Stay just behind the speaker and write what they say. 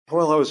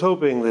Well, I was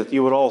hoping that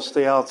you would all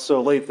stay out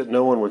so late that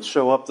no one would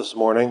show up this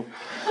morning,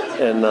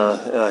 and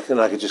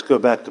I could just go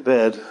back to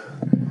bed.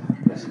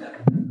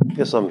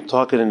 Guess I'm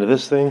talking into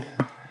this thing.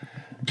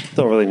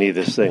 Don't really need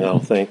this thing, I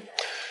don't think.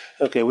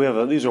 Okay,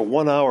 these are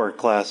 1 hour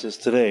classes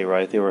today,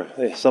 right?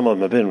 Some of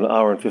them have been an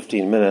hour and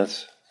 15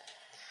 minutes.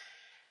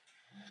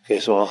 Okay,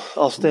 so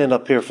I'll stand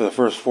up here for the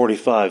first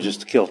 45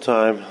 just to kill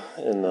time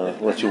and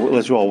let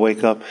you all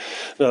wake up.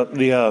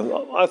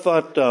 I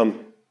thought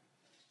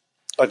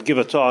I'd give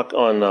a talk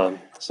on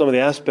some of the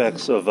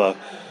aspects of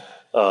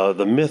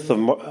the myth of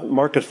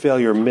market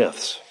failure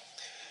myths.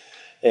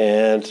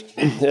 And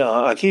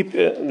I keep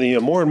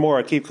more and more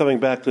I keep coming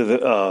back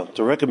to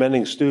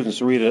recommending students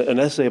to read an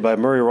essay by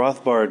Murray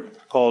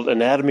Rothbard called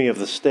 "Anatomy of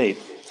the State."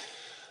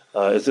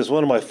 It's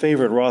one of my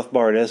favorite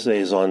Rothbard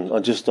essays on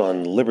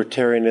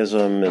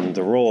libertarianism and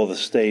the role of the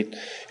state.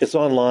 It's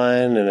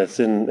online and it's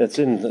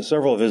in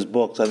several of his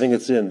books. I think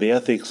it's in The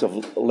Ethics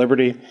of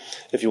Liberty,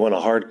 if you want a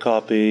hard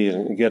copy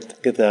and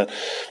get that.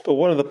 But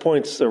one of the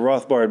points that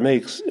Rothbard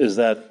makes is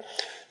that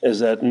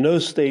no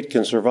state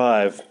can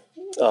survive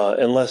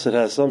unless it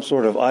has some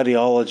sort of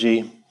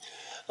ideology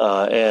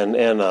and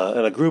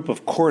a group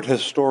of court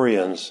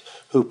historians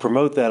who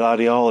promote that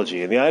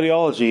ideology. And the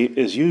ideology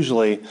is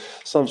usually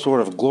some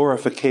sort of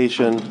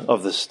glorification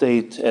of the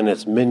state and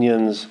its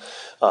minions,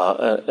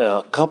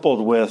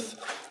 coupled with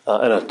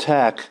an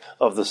attack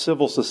of the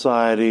civil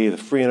society, the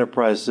free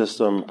enterprise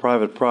system,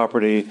 private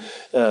property.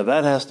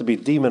 That has to be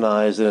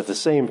demonized, and at the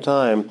same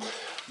time,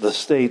 the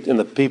state and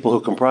the people who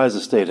comprise the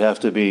state have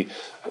to be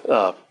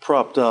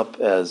propped up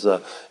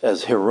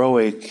as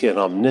heroic and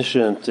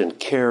omniscient and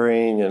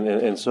caring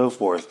and so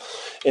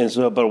forth. And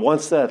so, but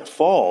once that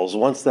falls,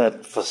 once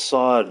that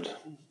facade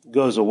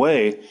goes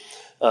away,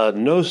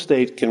 no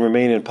state can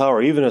remain in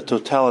power. Even a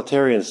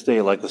totalitarian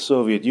state like the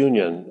Soviet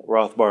Union,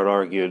 Rothbard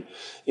argued,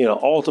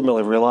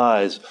 ultimately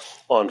relies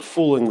on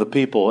fooling the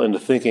people into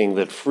thinking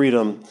that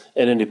freedom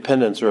and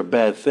independence are a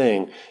bad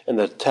thing, and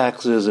that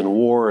taxes and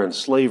war and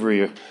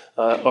slavery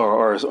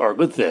are a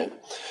good thing.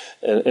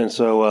 And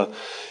so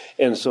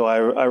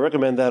I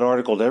recommend that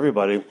article to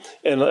everybody.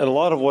 And a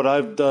lot of what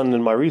I've done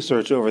in my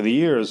research over the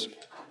years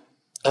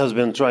has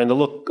been trying to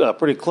look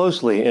pretty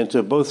closely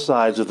into both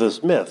sides of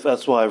this myth.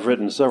 That's why I've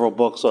written several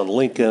books on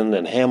Lincoln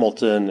and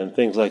Hamilton and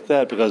things like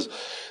that, because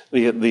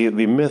the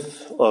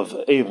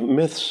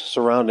myths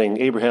surrounding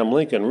Abraham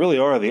Lincoln really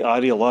are the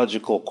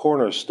ideological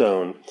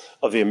cornerstone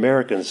of the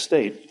American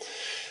state,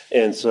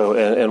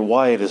 and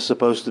why it is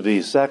supposed to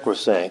be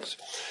sacrosanct.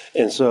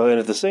 And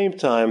at the same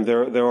time,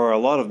 there are a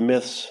lot of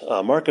myths,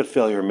 market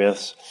failure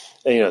myths,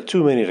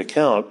 too many to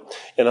count.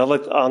 And I'm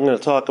going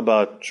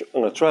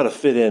to try to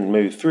fit in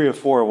maybe 3 or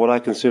 4 of what I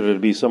consider to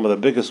be some of the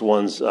biggest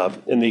ones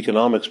in the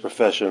economics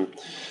profession.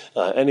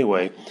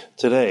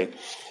 Today,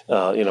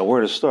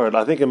 where to start.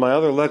 I think in my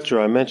other lecture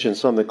I mentioned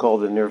something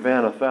called the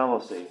nirvana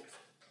fallacy.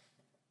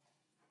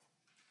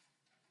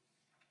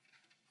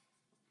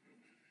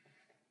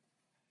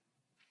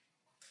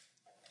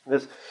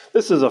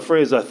 This is a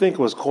phrase I think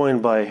was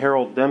coined by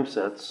Harold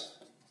Demsetz.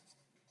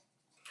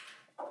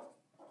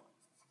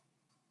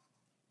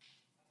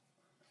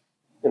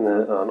 In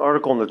an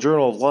article in the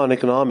Journal of Law and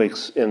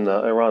Economics in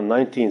around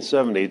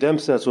 1970.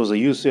 Demsetz was a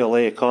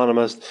UCLA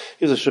economist.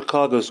 He's a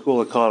Chicago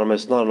school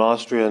economist, not an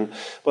Austrian,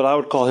 but I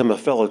would call him a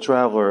fellow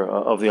traveler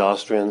of the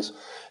Austrians.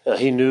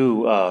 He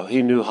knew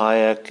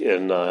Hayek,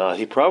 and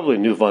he probably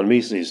knew von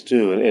Mises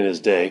too in his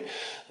day,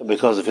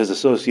 because of his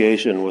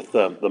association with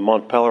the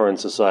Mont Pelerin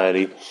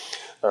Society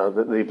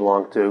that they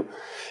belonged to.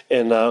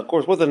 And of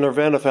course, what the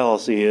nirvana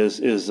fallacy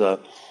is a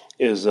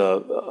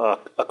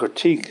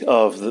critique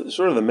of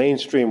the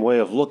mainstream way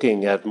of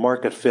looking at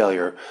market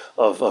failure,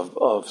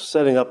 of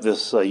setting up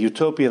this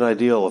utopian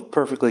ideal of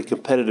perfectly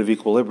competitive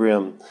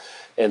equilibrium,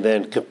 and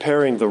then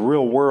comparing the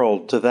real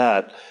world to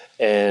that,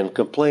 and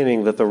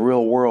complaining that the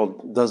real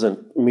world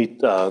doesn't meet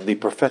the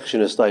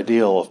perfectionist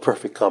ideal of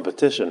perfect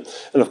competition.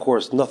 And of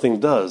course, nothing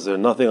does.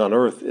 Nothing on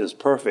earth is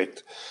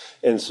perfect.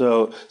 And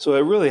so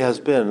it really has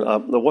been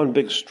the one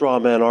big straw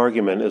man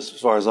argument as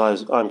far as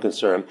I'm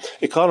concerned.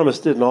 Economists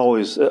didn't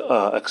always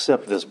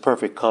accept this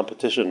perfect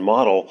competition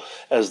model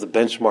as the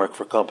benchmark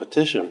for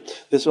competition.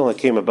 This only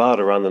came about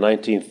around the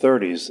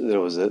 1930s. It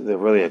was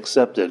really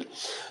accepted.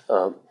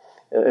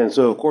 And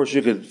so, of course,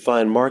 you could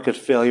find market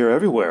failure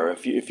everywhere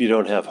if you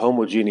don't have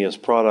homogeneous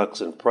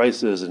products and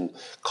prices and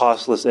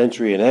costless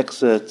entry and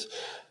exit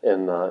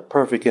and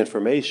perfect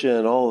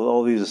information.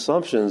 All these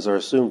assumptions are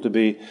assumed to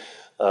be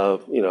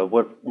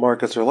what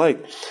markets are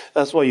like.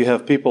 That's why you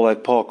have people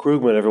like Paul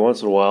Krugman every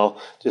once in a while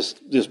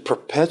just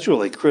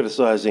perpetually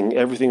criticizing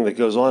everything that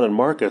goes on in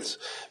markets,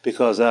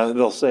 because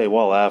they'll say,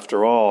 well,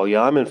 after all,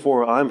 yeah, I'm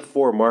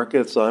for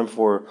markets, I'm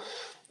for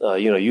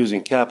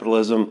using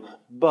capitalism,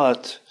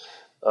 but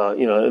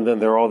and then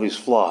there are all these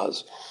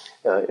flaws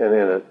in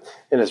it.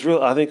 And it's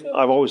really, I think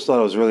I've always thought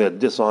it was really a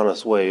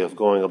dishonest way of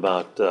going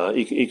about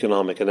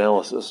economic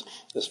analysis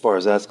as far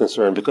as that's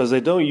concerned, because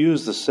they don't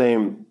use the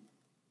same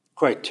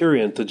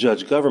criterion to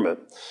judge government.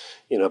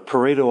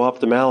 Pareto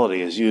optimality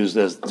is used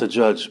as to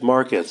judge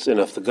markets, and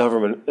if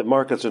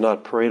markets are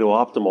not Pareto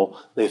optimal,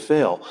 they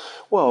fail.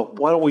 Well,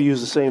 why don't we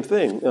use the same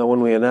thing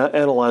when we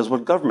analyze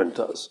what government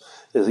does?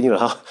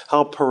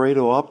 How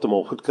Pareto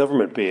optimal would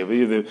government be?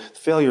 The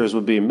failures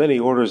would be many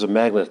orders of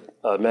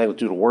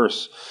magnitude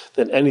worse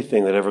than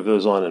anything that ever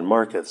goes on in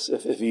markets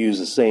if you use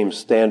the same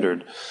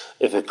standard,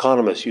 if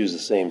economists use the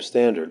same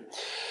standard.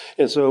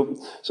 And so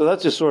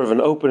that's just sort of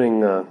an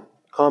opening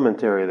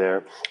commentary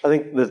there. I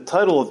think the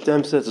title of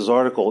Dempsetz's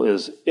article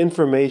is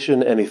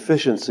Information and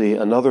Efficiency,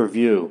 Another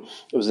View.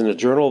 It was in the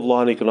Journal of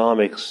Law and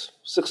Economics,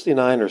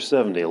 69 or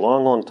 70, a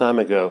long, long time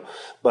ago,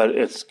 but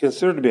it's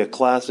considered to be a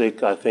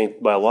classic, I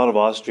think, by a lot of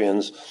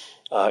Austrians.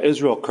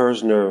 Israel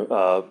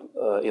Kirzner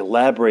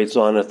elaborates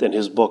on it in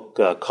his book,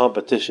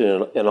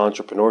 Competition and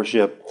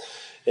Entrepreneurship.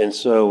 And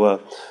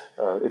so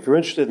if you're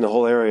interested in the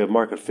whole area of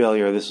market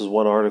failure, this is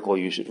one article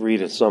you should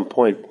read at some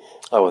point,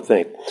 I would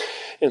think.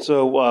 And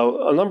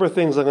so a number of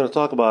things I'm going to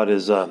talk about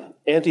is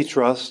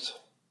antitrust,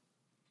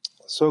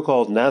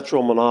 so-called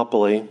natural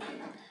monopoly,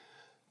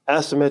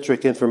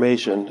 asymmetric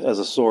information as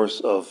a source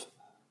of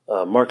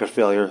market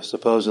failure,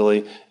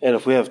 supposedly, and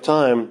if we have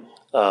time,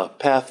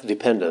 path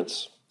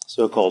dependence,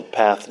 so-called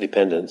path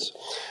dependence.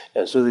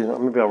 And so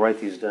maybe I'll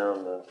write these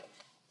down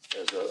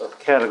as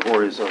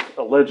categories of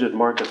alleged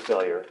market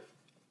failure.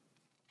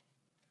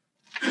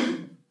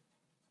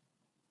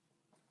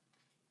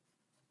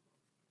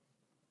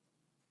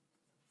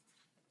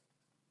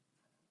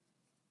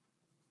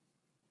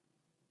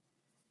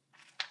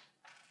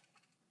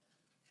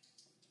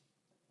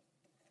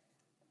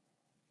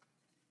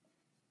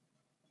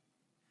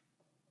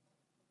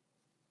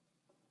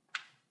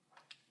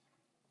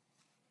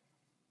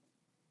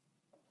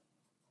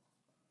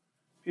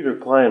 Peter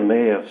Klein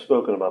may have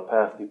spoken about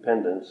path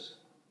dependence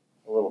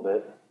a little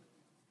bit,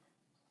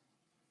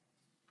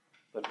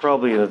 but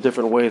probably in a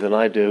different way than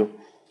I do.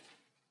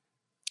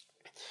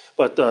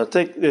 But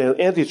take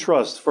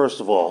antitrust,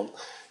 first of all.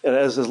 And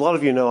as a lot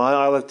of you know,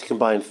 I like to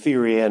combine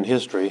theory and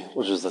history,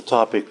 which is the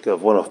topic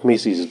of one of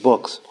Mises'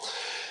 books.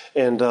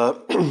 And,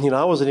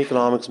 I was an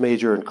economics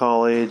major in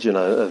college, and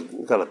I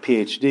got a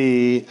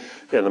PhD,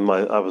 and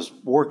I was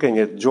working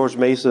at George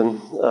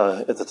Mason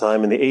at the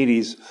time in the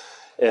 80s,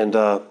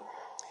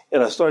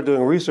 and I started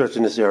doing research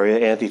in this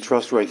area,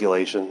 antitrust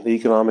regulation, the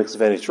economics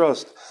of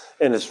antitrust,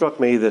 and it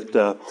struck me that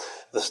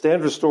the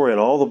standard story in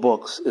all the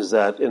books is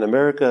that in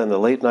America in the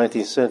late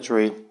 19th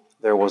century,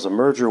 there was a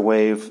merger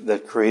wave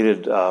that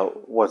created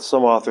what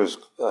some authors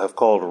have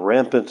called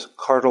rampant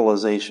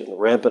cartelization,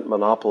 rampant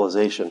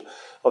monopolization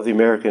of the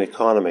American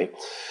economy.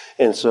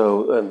 And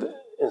so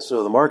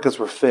the markets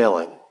were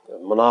failing.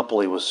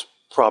 Monopoly was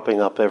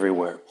propping up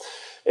everywhere.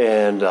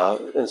 And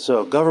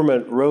so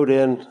government rode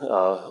in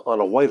on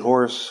a white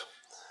horse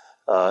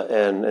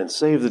and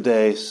saved the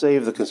day,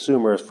 saved the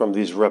consumers from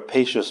these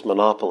rapacious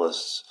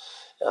monopolists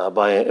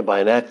by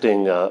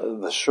enacting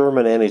the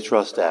Sherman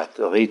Antitrust Act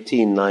of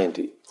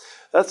 1890.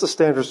 That's the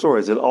standard story.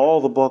 It's in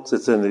all the books.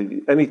 It's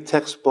in any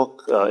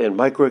textbook in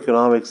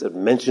microeconomics that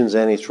mentions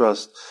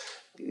antitrust.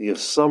 You have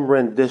some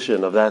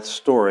rendition of that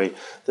story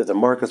that the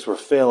markets were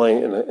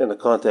failing in the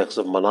context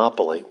of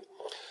monopoly.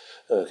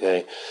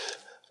 Okay.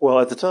 Well,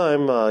 at the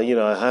time,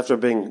 after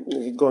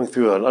going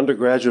through an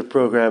undergraduate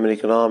program in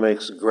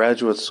economics,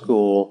 graduate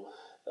school,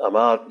 I'm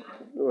out,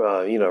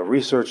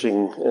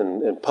 researching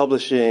and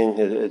publishing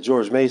at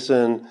George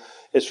Mason.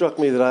 It struck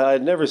me that I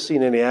had never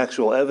seen any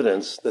actual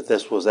evidence that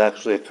this was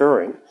actually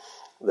occurring.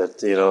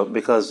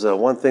 Because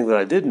one thing that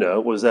I did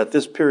know was that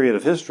this period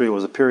of history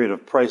was a period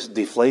of price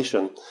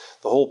deflation.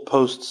 The whole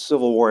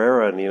post-Civil War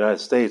era in the United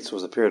States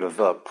was a period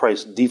of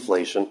price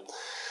deflation.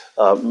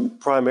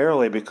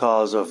 Primarily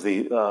because of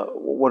the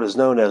what is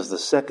known as the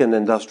Second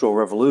Industrial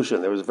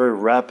Revolution. There was a very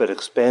rapid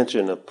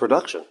expansion of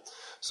production.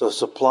 So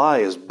supply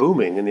is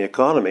booming in the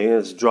economy and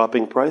it's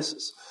dropping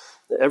prices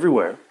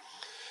everywhere.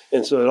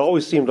 And so it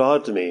always seemed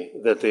odd to me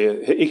that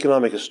the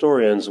economic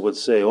historians would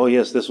say, oh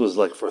yes, this was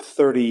like for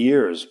 30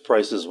 years,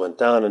 prices went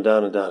down and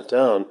down and down and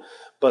down,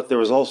 but there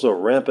was also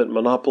rampant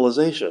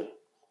monopolization.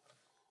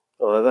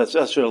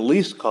 That should at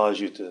least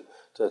cause you to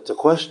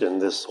question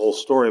this whole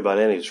story about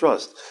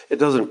antitrust. It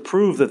doesn't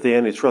prove that the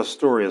antitrust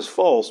story is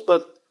false,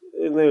 but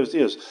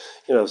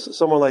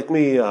someone like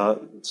me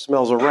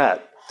smells a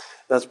rat.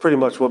 That's pretty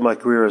much what my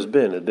career has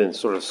been. It's been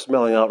sort of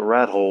smelling out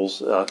rat holes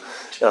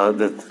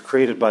that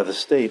created by the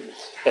state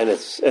and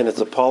its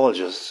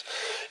apologists.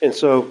 And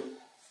so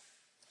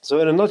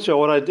in a nutshell,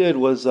 what I did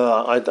was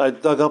I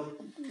dug up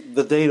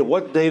the data,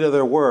 what data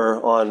there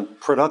were on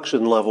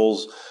production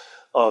levels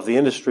of the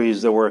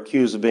industries that were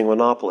accused of being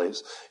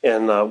monopolies.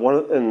 And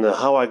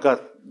how I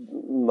got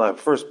my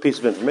first piece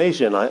of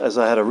information, as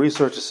I had a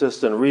research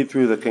assistant read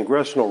through the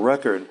congressional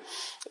record,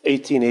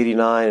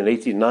 1889 and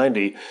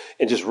 1890,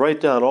 and just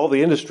write down all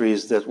the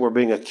industries that were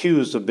being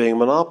accused of being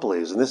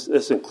monopolies. And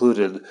this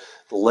included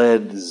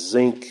lead,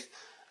 zinc,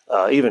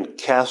 even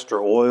castor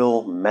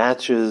oil,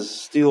 matches,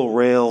 steel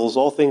rails,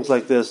 all things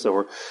like this.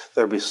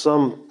 There'd be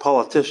some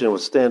politician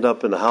would stand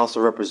up in the House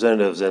of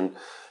Representatives and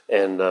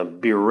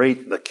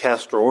berate the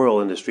castor oil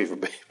industry for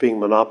being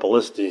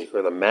monopolistic,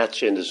 or the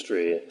match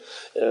industry,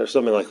 or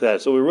something like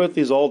that. So we wrote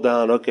these all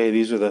down. Okay,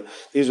 these are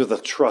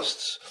the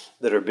trusts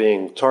that are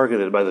being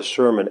targeted by the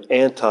Sherman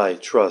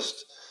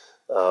antitrust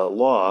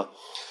law.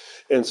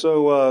 And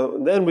so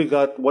then we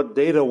got what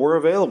data were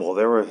available.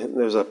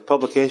 There's a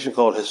publication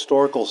called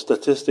Historical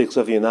Statistics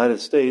of the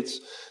United States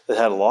that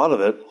had a lot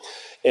of it.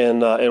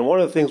 And one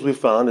of the things we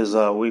found is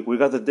we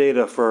got the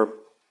data for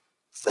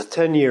the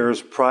 10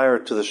 years prior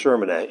to the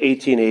Sherman Act,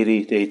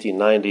 1880 to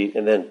 1890,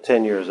 and then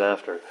 10 years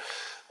after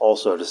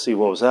also, to see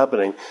what was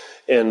happening.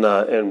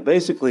 And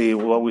basically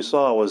what we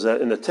saw was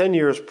that in the 10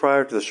 years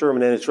prior to the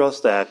Sherman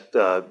Antitrust Act,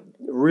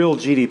 real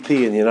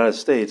GDP in the United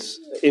States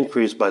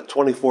increased by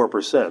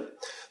 24%.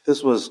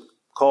 This was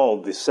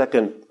called the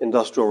Second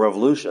Industrial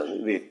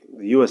Revolution. The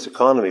U.S.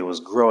 economy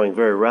was growing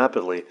very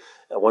rapidly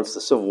once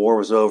the Civil War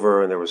was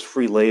over, and there was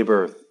free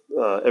labor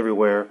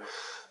everywhere,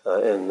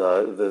 and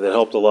that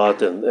helped a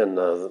lot. And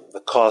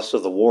the cost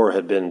of the war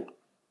had been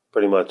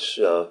pretty much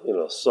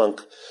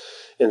sunk,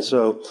 and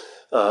so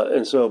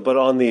but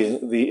on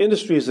the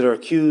industries that are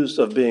accused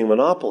of being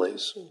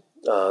monopolies,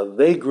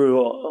 they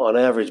grew on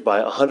average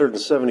by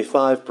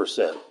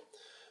 175%.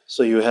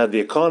 So you had the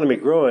economy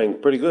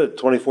growing pretty good,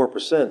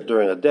 24%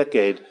 during a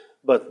decade,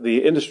 but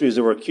the industries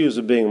that were accused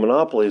of being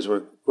monopolies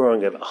were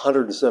growing at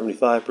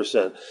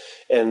 175%.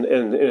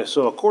 And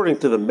so according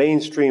to the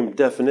mainstream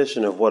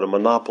definition of what a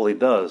monopoly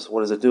does,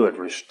 what does it do? It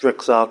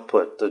restricts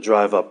output to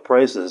drive up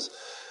prices.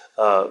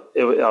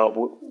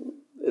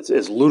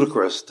 It's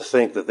ludicrous to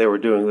think that they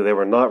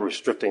were not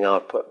restricting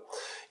output.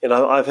 And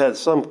I've had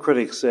some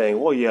critics saying,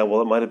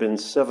 it might have been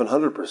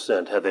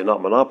 700% had they not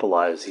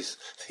monopolized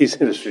these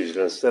industries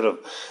instead of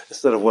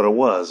what it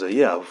was.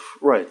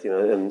 Right.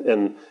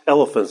 And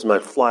elephants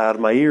might fly out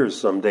of my ears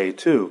someday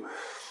too.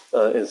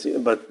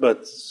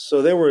 But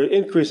so they were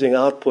increasing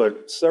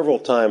output several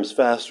times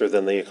faster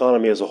than the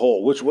economy as a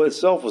whole, which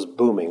itself was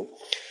booming.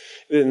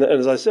 And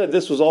as I said,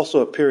 this was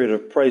also a period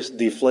of price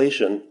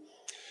deflation.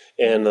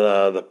 And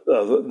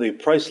the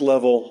price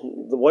level,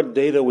 what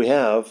data we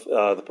have,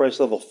 the price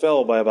level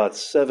fell by about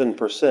 7%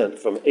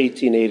 from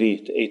 1880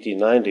 to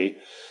 1890.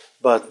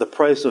 But the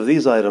price of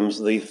these items,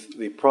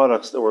 the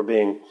products that were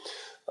being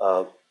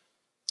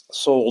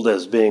sold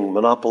as being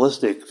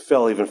monopolistic,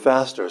 fell even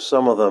faster.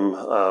 Some of them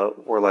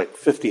were like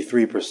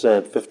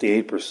 53%,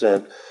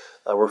 58%,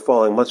 were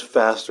falling much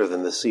faster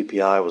than the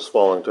CPI was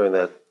falling during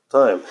that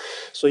time.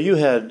 So you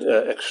had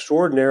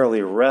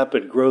extraordinarily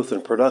rapid growth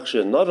in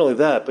production. Not only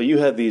that, but you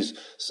had these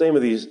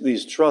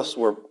trusts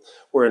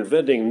were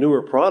inventing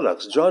newer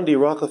products. John D.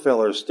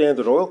 Rockefeller's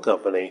Standard Oil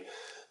Company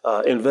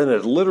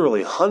invented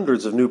literally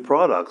hundreds of new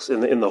products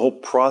in the whole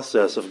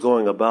process of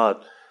going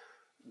about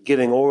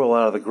getting oil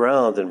out of the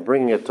ground and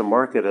bringing it to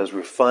market as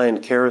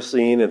refined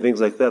kerosene and things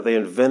like that. They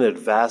invented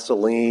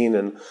Vaseline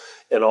and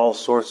all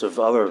sorts of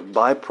other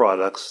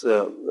byproducts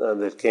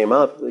that came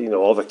out,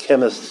 all the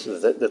chemists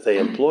that they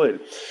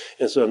employed.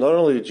 And so not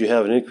only did you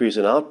have an increase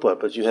in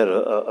output, but you had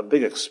a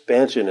big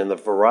expansion in the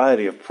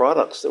variety of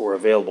products that were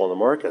available in the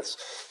markets.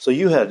 So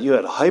you had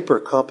hyper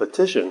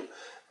competition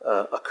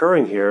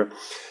occurring here.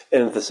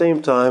 And at the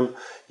same time,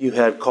 you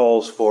had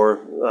calls for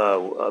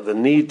the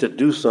need to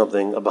do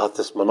something about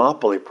this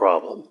monopoly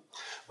problem,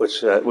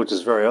 which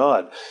is very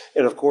odd.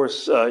 And of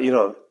course,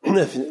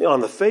 if,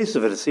 on the face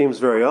of it, it seems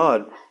very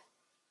odd.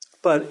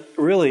 But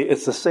really,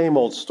 it's the same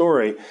old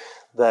story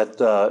that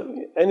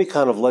any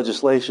kind of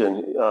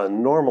legislation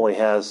normally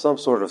has some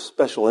sort of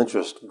special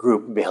interest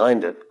group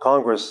behind it.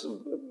 Congress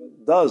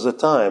does at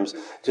times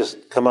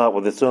just come out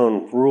with its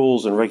own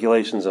rules and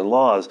regulations and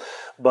laws,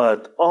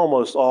 but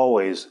almost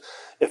always,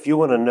 if you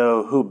want to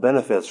know who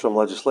benefits from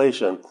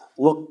legislation,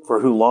 look for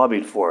who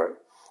lobbied for it.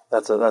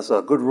 That's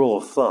a good rule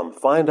of thumb.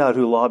 Find out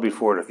who lobbied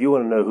for it. If you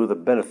want to know who the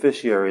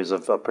beneficiaries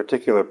of a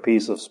particular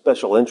piece of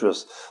special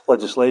interest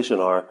legislation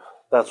are,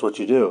 that's what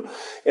you do.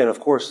 And of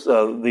course,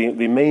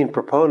 the main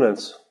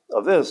proponents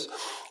of this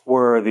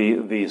were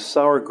the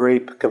sour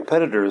grape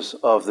competitors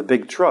of the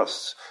big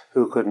trusts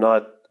who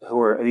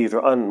were either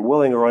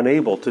unwilling or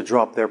unable to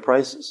drop their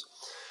prices.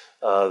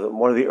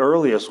 One of the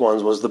earliest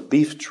ones was the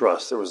beef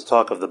trust. There was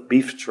talk of the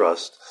beef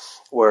trust,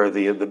 where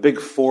the big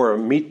four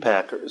meat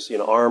packers,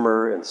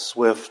 Armour and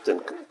Swift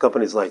and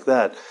companies like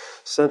that,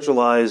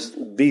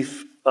 centralized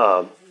beef,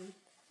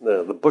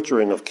 the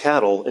butchering of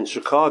cattle in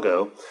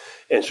Chicago.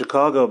 And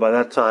Chicago, by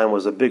that time,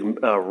 was a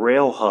big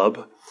rail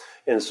hub.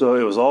 And so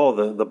it was all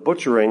the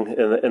butchering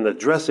and the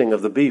dressing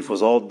of the beef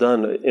was all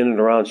done in and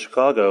around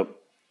Chicago.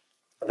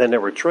 Then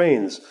there were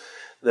trains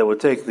that would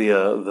take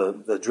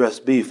the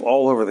dressed beef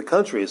all over the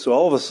country. So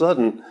all of a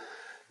sudden,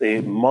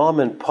 the mom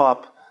and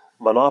pop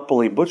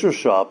monopoly butcher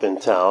shop in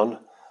town,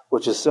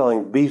 which is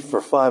selling beef for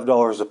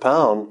 $5 a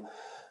pound,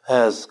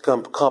 has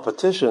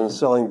competition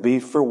selling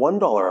beef for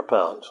 $1 a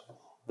pound.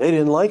 They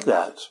didn't like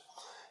that.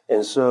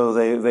 And so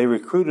they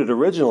recruited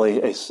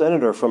originally a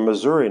senator from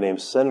Missouri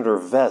named Senator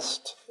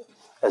Vest,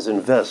 as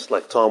in vest,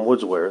 like Tom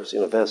Woods wears,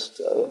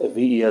 Vest,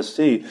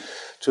 V-E-S-T,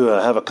 to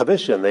have a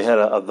commission. They had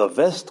the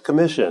Vest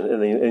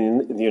Commission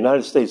in the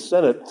United States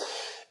Senate,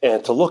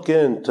 and to look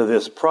into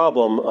this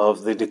problem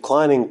of the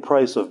declining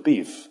price of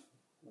beef.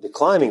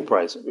 Declining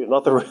price,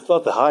 not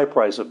the high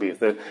price of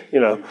beef.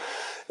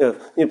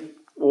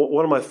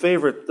 One of my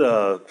favorite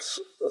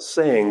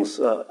sayings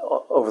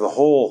over the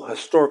whole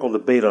historical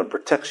debate on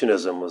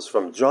protectionism was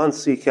from John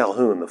C.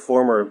 Calhoun, the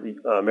former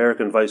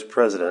American vice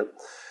president.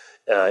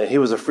 He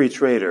was a free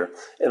trader,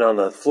 and on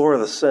the floor of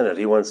the Senate,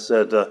 he once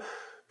said,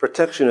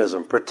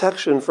 protectionism,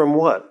 protection from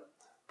what?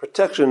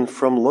 Protection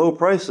from low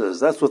prices.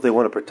 That's what they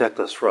want to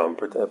protect us from,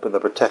 the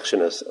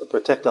protectionists,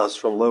 protect us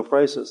from low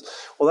prices.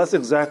 Well, that's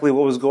exactly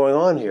what was going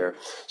on here.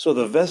 So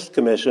the Vest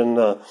Commission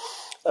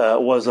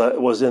was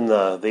in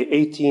the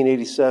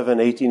 1887,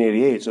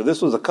 1888. So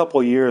this was a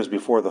couple years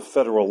before the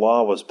federal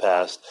law was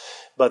passed.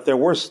 But there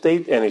were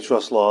state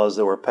antitrust laws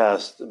that were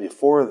passed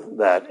before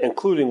that,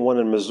 including one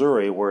in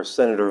Missouri where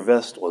Senator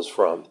Vest was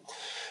from.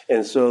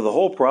 And so the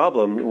whole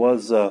problem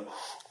was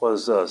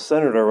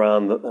centered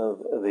around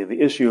the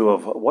issue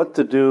of what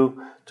to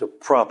do to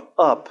prop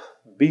up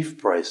beef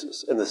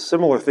prices. And the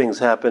similar things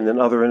happened in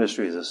other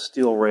industries, as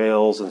steel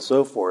rails and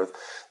so forth.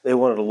 They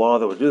wanted a law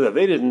that would do that.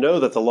 They didn't know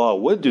that the law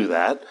would do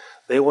that.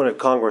 They wanted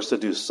Congress to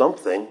do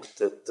something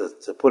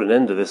to put an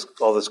end to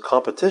all this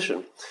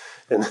competition.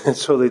 And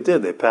so they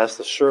did. They passed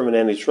the Sherman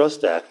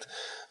Antitrust Act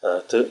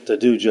to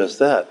do just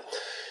that.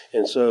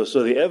 And so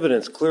the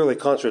evidence clearly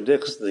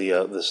contradicts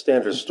the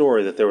standard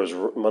story that there was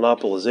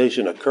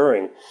monopolization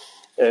occurring.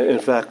 In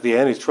fact, the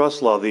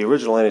antitrust law, the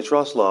original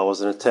antitrust law,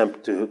 was an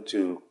attempt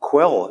to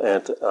quell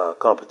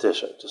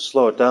competition, to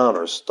slow it down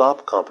or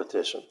stop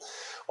competition.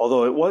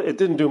 Although it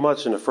didn't do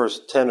much in the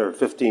first 10 or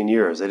 15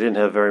 years. They didn't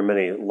have very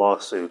many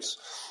lawsuits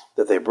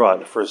that they brought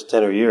in the first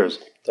 10 or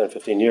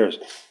 15 years.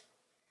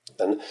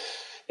 And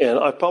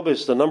I've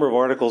published a number of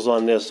articles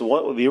on this.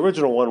 The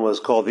original one was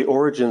called The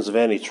Origins of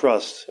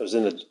Antitrust. It was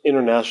in the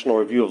International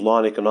Review of Law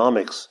and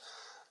Economics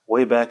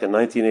way back in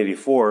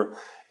 1984.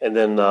 And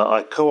then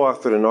I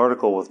co-authored an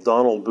article with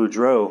Donald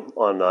Boudreau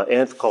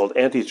called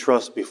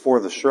Antitrust Before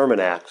the Sherman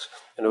Act.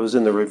 And it was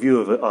in the Review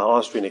of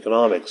Austrian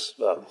Economics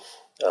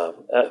a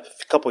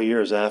couple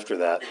years after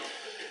that.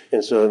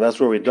 And so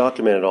that's where we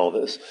documented all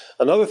this.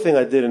 Another thing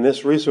I did in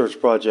this research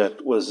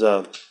project was,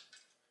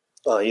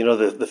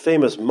 the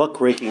famous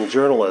muckraking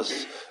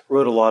journalists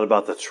wrote a lot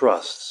about the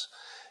trusts.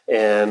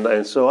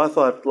 And so I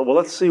thought, well,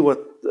 let's see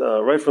what,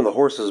 right from the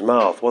horse's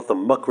mouth, what the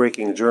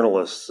muckraking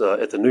journalists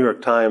at the New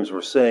York Times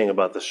were saying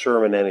about the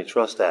Sherman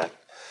Antitrust Act.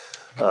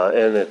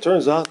 And it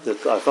turns out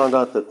that I found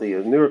out that the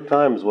New York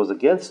Times was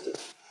against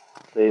it.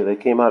 They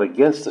came out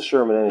against the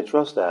Sherman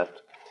Antitrust Act.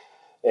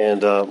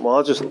 And I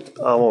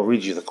won't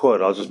read you the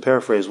quote. I'll just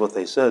paraphrase what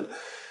they said.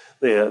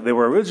 They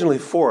were originally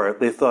for it.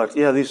 They thought,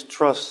 these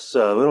trusts,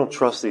 we don't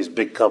trust these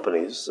big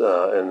companies.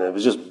 And it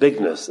was just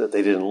bigness that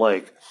they didn't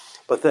like.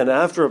 But then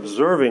after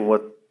observing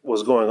what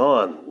was going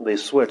on, they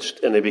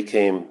switched and they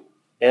became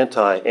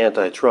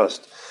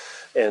antitrust.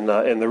 And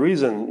the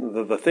reason,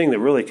 the thing that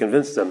really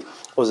convinced them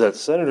was that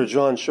Senator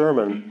John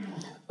Sherman,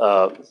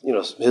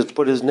 has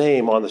put his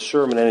name on the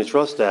Sherman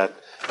Antitrust Act,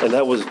 and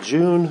that was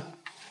June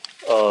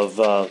of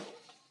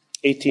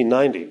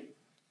 1890.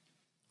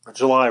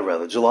 July of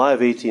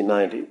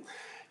 1890.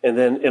 And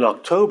then in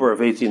October of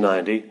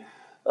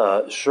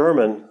 1890,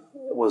 Sherman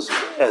was,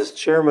 as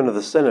chairman of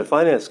the Senate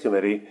Finance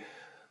Committee,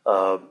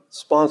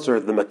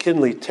 sponsored the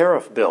McKinley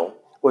Tariff Bill,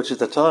 which at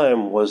the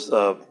time was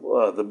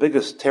the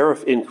biggest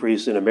tariff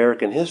increase in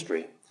American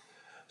history.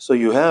 So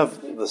you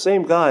have the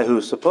same guy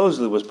who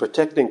supposedly was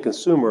protecting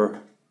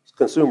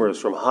consumers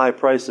from high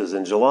prices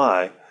in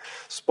July,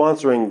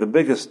 sponsoring the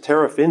biggest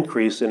tariff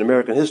increase in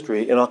American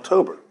history in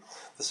October.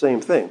 The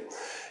same thing.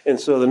 And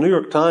so the New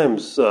York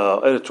Times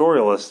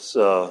editorialists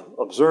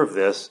observed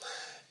this,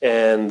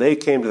 and they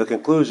came to the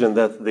conclusion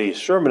that the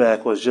Sherman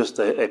Act was just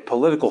a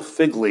political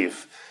fig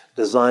leaf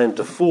designed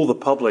to fool the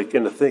public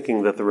into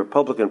thinking that the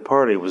Republican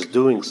Party was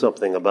doing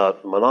something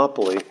about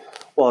monopoly,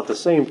 while at the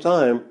same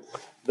time,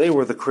 they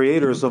were the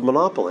creators of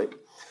monopoly.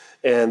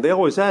 And they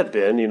always had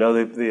been.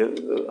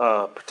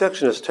 The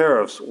protectionist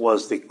tariffs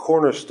was the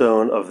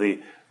cornerstone of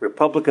the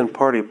Republican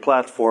Party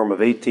platform of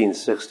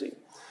 1860.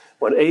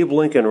 When Abe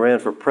Lincoln ran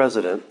for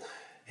president,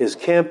 his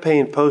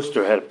campaign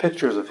poster had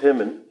pictures of him,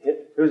 and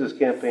here's his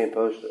campaign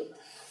poster.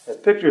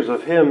 Had pictures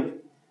of him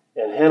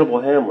and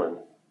Hannibal Hamlin.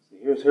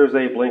 Here's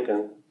Abe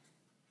Lincoln.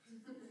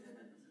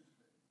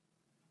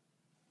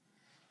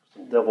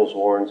 Some devil's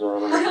horns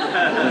on him.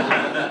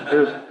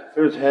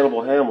 Here's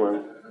Hannibal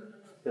Hamlin,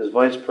 his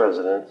vice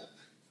president.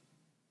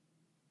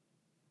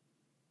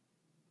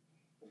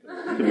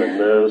 Give him a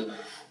nose.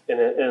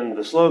 And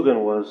the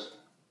slogan was,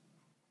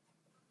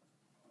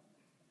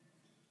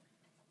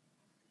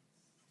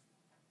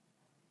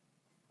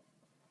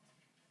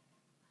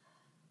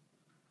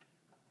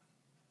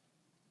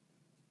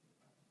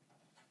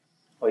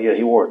 oh, yeah,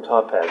 he wore a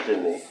top hat,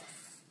 didn't he?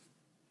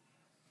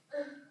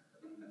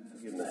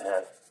 Give him the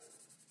hat.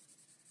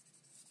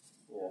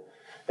 Yeah.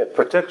 And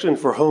protection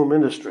for home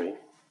industry.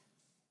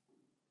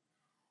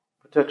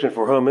 Protection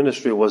for Home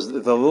Industry was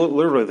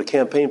literally the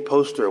campaign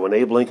poster when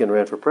Abe Lincoln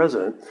ran for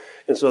president.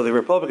 And so the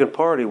Republican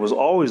Party was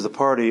always the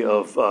party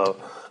of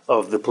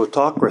the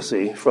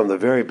plutocracy from the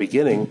very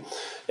beginning,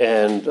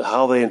 and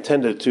how they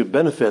intended to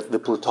benefit the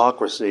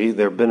plutocracy,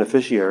 their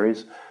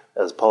beneficiaries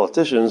as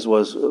politicians,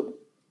 was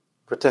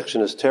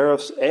protectionist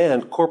tariffs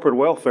and corporate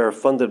welfare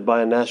funded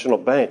by a national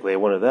bank. They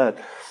wanted that.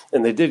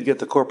 And they did get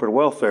the corporate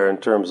welfare in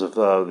terms of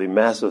the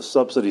massive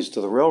subsidies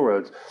to the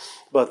railroads.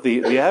 But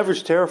the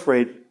average tariff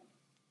rate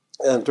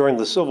during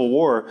the Civil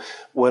War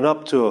went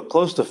up to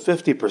close to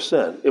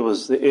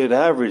 50%. It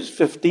averaged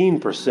 15%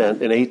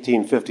 in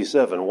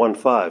 1857,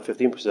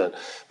 15%.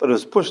 But it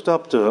was pushed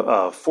up to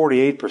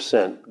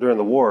 48% during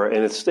the war,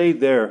 and it stayed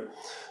there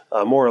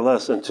more or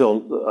less until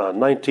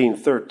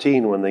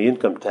 1913 when the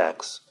income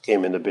tax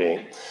came into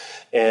being.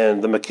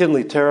 And the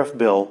McKinley Tariff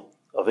Bill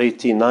of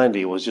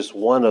 1890 was just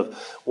one of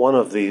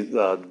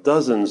the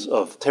dozens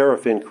of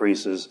tariff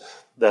increases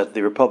that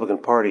the Republican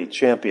Party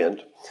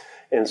championed.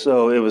 And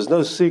so it was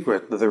no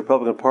secret that the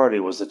Republican Party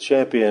was the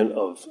champion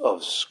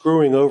of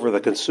screwing over the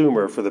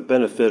consumer for the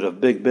benefit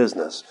of big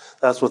business.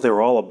 That's what they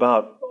were all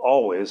about,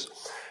 always.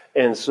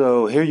 And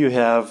so here you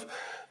have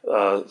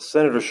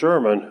Senator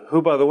Sherman,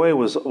 who, by the way,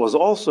 was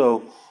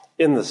also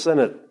in the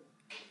Senate,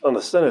 on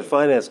the Senate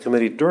Finance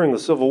Committee during the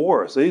Civil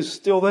War. So he's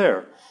still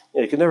there.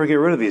 You can never get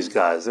rid of these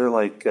guys. They're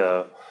like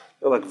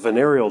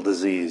venereal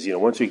disease.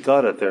 Once you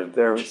got it,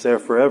 it's there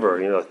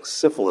forever. Like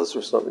syphilis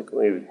or something.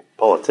 Maybe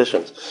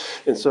politicians,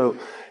 and so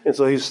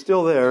he's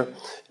still there,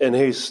 and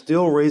he's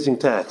still raising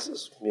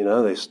taxes.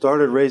 They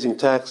started raising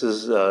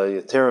taxes,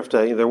 tariff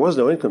tax. There was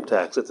no income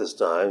tax at this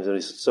time,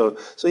 and so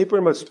he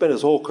pretty much spent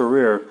his whole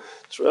career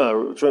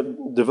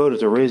devoted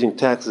to raising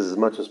taxes as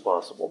much as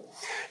possible.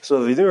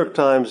 So the New York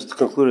Times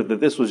concluded that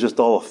this was just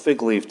all a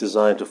fig leaf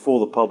designed to fool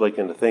the public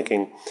into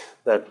thinking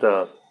that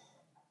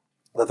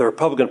the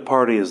Republican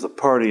Party is the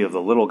party of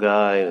the little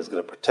guy and is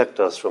going to protect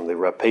us from the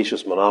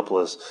rapacious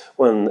monopolists,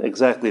 when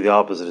exactly the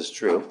opposite is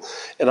true.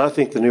 And I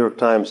think the New York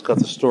Times got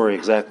the story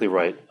exactly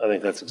right. I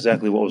think that's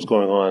exactly what was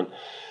going on.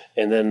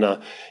 And then,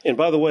 and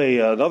by the way,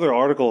 another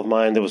article of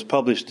mine that was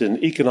published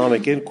in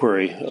Economic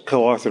Inquiry,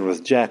 co-authored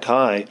with Jack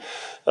High,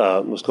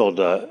 was called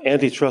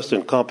Antitrust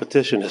and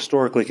Competition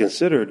Historically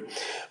Considered.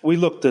 We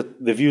looked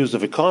at the views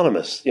of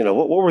economists.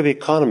 What were the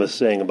economists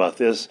saying about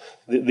this?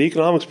 The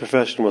economics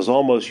profession was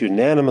almost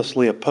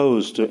unanimously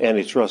opposed to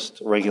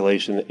antitrust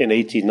regulation in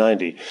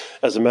 1890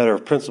 as a matter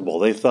of principle.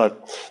 They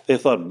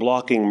thought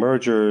blocking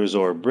mergers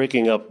or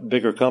breaking up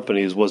bigger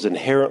companies was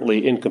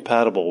inherently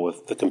incompatible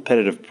with the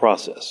competitive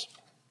process.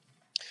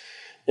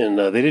 And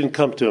they didn't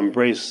come to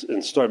embrace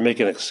and start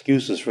making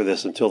excuses for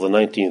this until the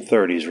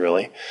 1930s,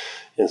 really.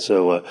 And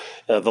so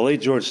the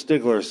late George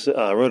Stigler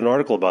wrote an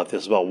article about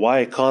this, about why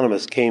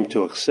economists came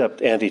to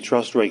accept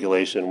antitrust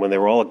regulation when they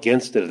were all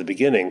against it at the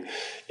beginning.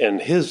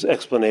 And his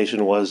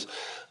explanation was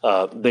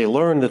they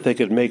learned that they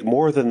could make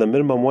more than the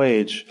minimum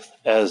wage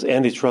as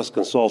antitrust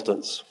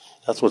consultants.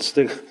 That's what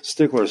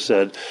Stigler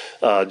said.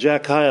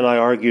 Jack High and I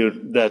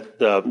argued that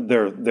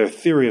their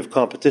theory of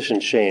competition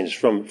changed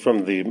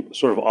from the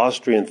sort of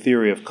Austrian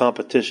theory of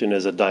competition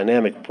as a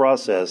dynamic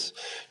process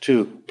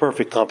to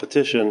perfect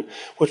competition,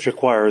 which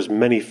requires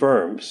many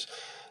firms.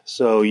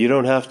 So you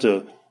don't have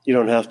to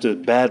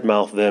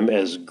badmouth them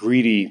as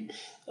greedy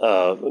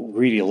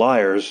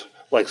liars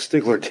like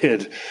Stigler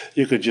did.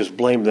 You could just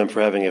blame them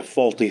for having a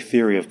faulty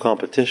theory of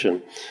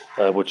competition,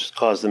 which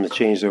caused them to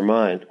change their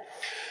mind.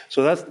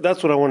 So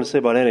that's what I want to say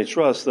about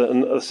antitrust.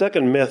 The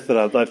second myth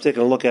that I've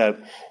taken a look at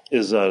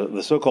is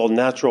the so-called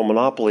natural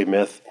monopoly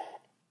myth.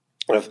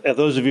 If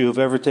those of you who've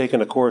ever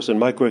taken a course in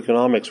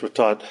microeconomics were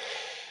taught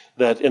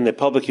that in the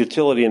public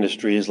utility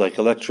industries like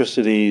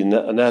electricity,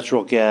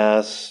 natural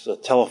gas,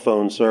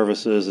 telephone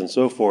services, and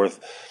so forth,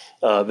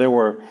 there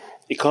were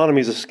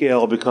economies of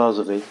scale because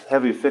of the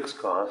heavy fixed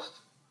cost.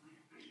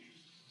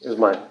 Here's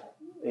my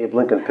Abe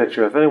Lincoln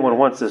picture. If anyone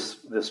wants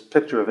this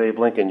picture of Abe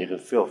Lincoln, you can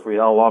feel free.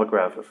 I'll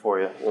autograph it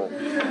for you.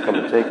 Come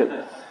and take it.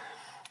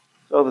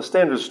 So the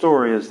standard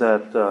story is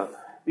that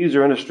these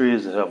are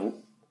industries that have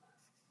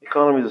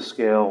economies of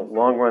scale,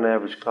 long-run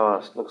average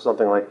cost, looks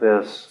something like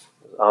this: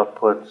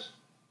 output,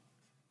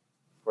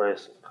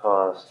 price, and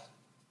cost.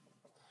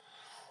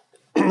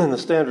 And the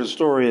standard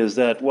story is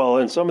that, well,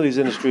 in some of these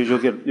industries, you'll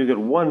get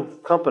one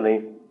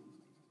company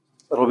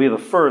that'll be the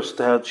first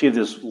to achieve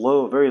this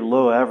very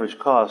low average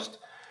cost,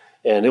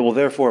 and it will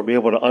therefore be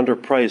able to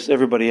underprice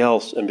everybody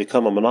else and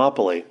become a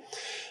monopoly.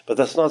 But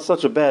that's not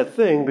such a bad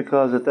thing,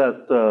 because at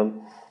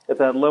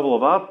that level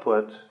of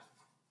output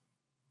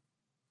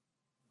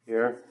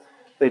here,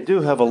 they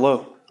do have a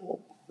low.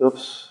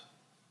 Oops.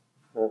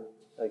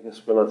 I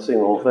guess we're not seeing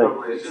the whole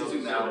thing.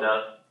 Zoom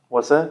out.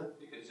 What's that?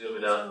 You can zoom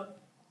it out.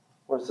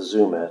 Where's the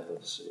zoom at?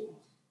 Let's see.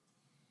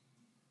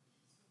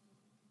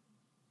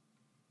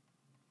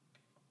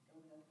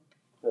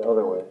 The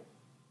other way.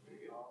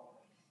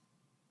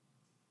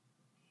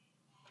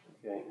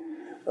 Okay.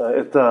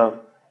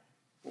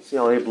 See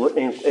how Abe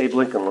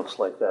Lincoln looks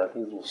like that?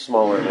 He's a little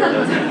smaller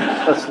there.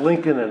 That's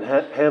Lincoln and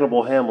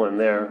Hannibal Hamlin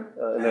there.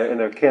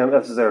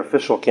 That's their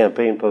official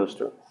campaign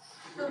poster.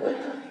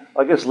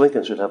 I guess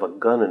Lincoln should have a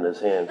gun in his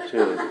hand,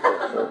 too.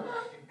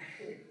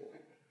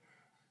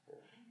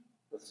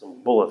 With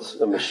some bullets,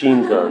 a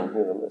machine gun.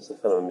 That's the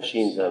kind of a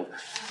machine gun.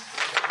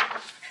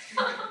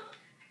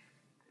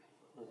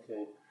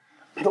 Okay.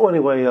 So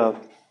anyway,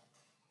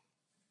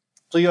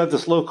 so you have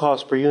this low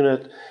cost per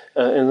unit,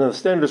 and the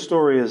standard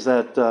story is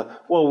that,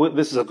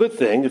 this is a good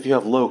thing if you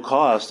have low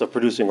cost of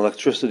producing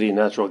electricity and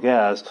natural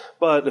gas,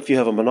 but if you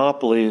have a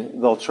monopoly,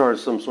 they'll charge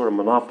some sort of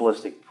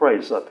monopolistic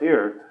price up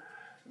here.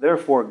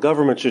 Therefore,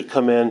 government should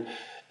come in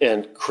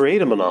and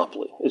create a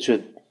monopoly. It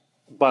should,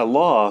 by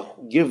law,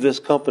 give this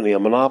company a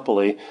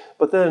monopoly,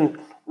 but then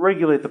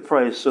regulate the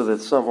price so that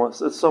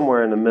it's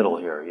somewhere in the middle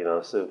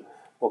here, so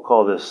we'll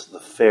call this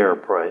the fair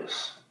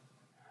price.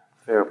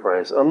 Fair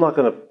price. I'm not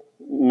going to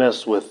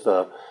mess with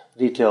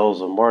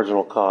details of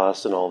marginal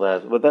costs and all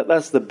that, but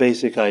that's the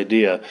basic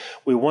idea.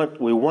 We want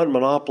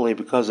monopoly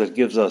because it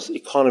gives us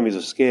economies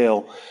of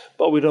scale,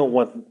 but we don't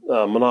want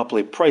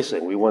monopoly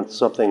pricing. We want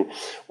something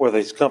where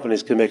these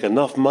companies can make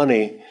enough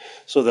money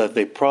so that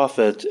they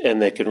profit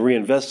and they can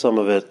reinvest some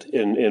of it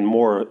in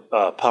more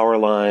power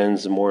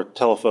lines and more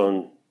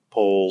telephone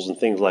poles and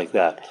things like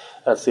that.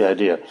 That's the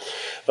idea.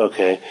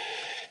 Okay.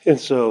 And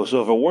so if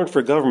it weren't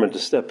for government to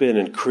step in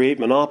and create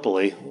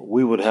monopoly,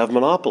 we would have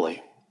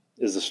monopoly,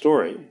 is the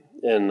story.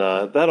 And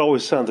that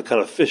always sounded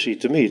kind of fishy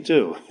to me,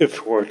 too. If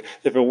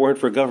it weren't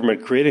for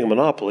government creating a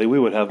monopoly, we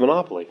would have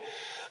monopoly.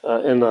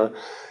 And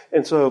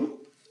so,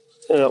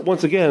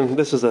 once again,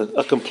 this is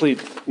a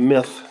complete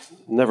myth.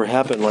 Never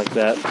happened like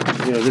that.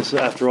 This,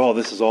 after all,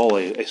 this is all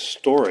a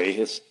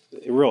story.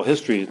 Real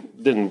history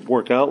didn't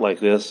work out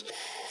like this.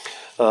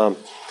 I'm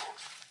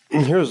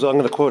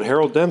going to quote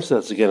Harold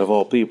Dempsett again, of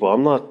all people.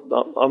 I'm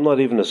not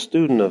even a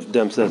student of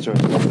Dempsett.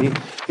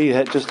 He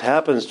just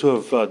happens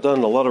to have done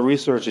a lot of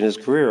research in his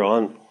career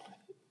on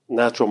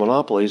natural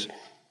monopolies.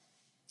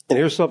 And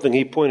here's something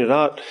he pointed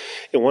out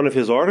in one of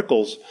his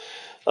articles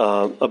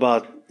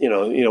about,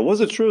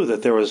 was it true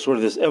that there was sort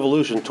of this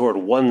evolution toward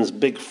one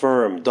big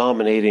firm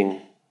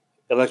dominating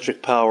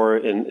electric power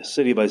in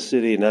city by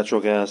city,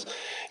 natural gas?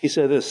 He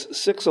said this: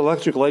 6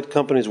 electric light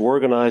companies were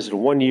organized in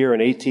 1 year in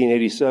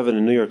 1887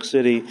 in New York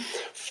City.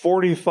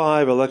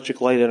 45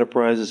 electric light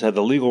enterprises had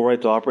the legal right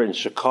to operate in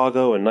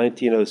Chicago in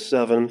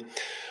 1907.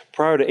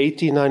 Prior to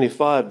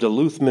 1895,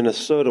 Duluth,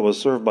 Minnesota was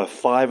served by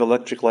 5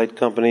 electric light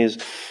companies.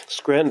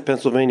 Scranton,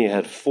 Pennsylvania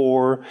had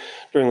 4.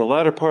 During the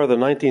latter part of the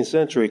 19th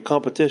century,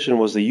 competition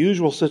was the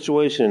usual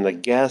situation in the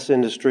gas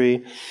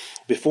industry.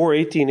 Before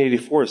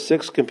 1884,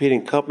 6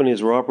 competing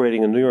companies were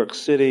operating in New York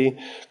City.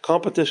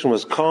 Competition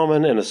was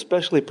common and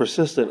especially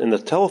persistent in the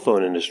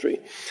telephone industry.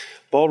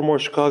 Baltimore,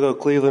 Chicago,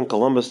 Cleveland,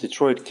 Columbus,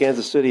 Detroit,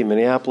 Kansas City,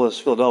 Minneapolis,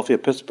 Philadelphia,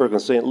 Pittsburgh,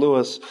 and St.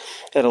 Louis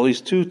had at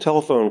least 2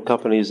 telephone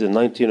companies in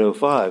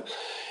 1905.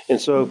 And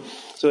so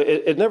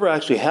it never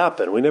actually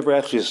happened. We never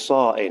actually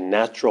saw a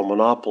natural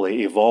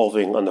monopoly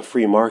evolving on the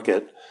free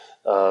market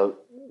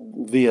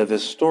via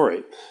this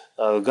story.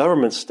 The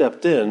government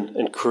stepped in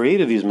and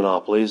created these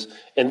monopolies,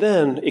 and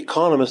then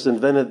economists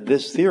invented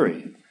this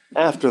theory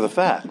after the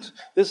fact.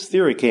 This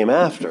theory came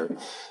after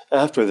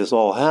this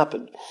all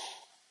happened.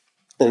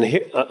 And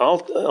here,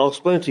 I'll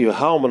explain to you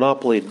how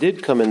monopoly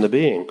did come into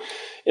being.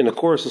 In the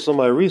course of some of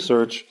my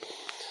research,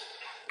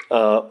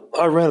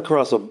 I ran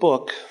across a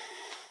book.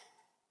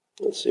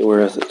 Let's see,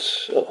 where is it?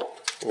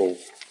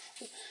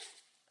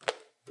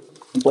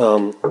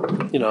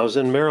 I was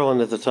in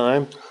Maryland at the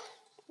time,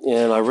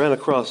 and I ran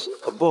across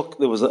a book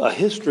that was a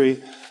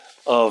history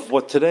of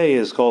what today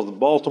is called the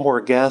Baltimore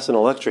Gas and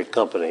Electric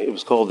Company. It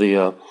was called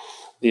the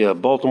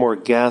Baltimore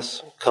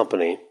Gas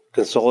Company,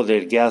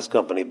 Consolidated Gas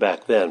Company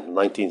back then,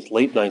 late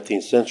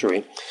 19th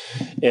century.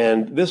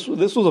 And this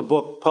was a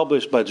book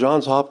published by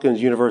Johns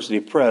Hopkins University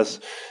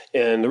Press.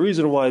 And the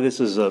reason why this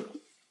is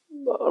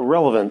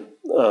relevant,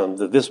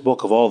 this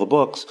book of all the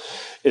books,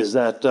 is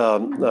that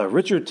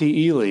Richard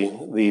T. Ely,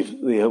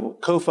 the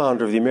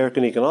co-founder of the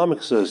American Economic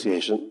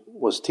Association,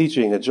 was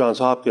teaching at Johns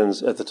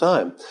Hopkins at the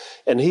time.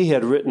 And he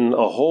had written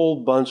a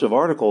whole bunch of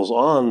articles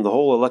on the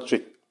whole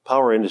electric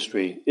power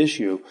industry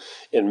issue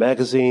in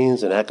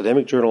magazines and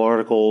academic journal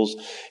articles.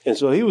 And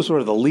so he was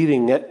sort of the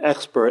leading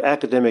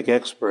academic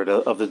expert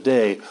of the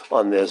day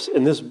on this.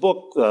 In this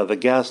book, The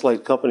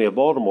Gaslight Company of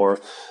Baltimore,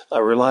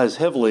 relies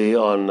heavily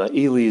on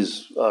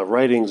Ely's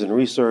writings and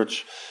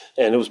research,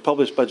 and it was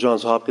published by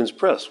Johns Hopkins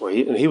Press,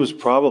 he was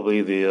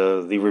probably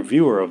the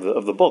reviewer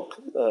of the book,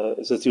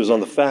 since he was on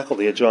the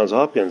faculty at Johns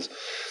Hopkins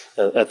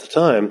at the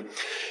time.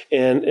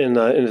 And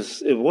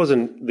it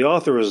wasn't, the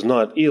author is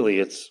not Ely,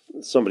 it's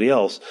somebody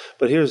else.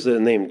 But here's the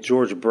name,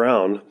 George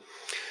Brown.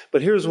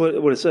 But here's what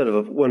it said: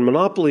 when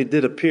monopoly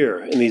did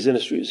appear in these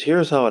industries,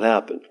 here's how it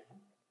happened.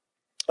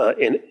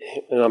 And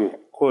I'm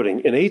quoting,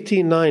 in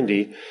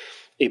 1890,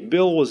 a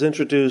bill was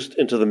introduced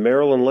into the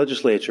Maryland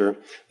legislature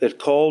that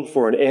called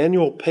for an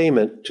annual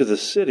payment to the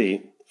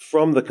city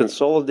from the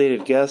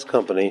Consolidated Gas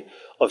Company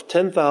of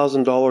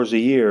 $10,000 a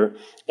year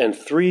and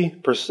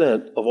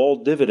 3% of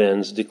all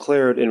dividends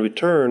declared in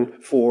return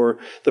for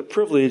the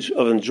privilege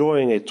of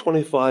enjoying a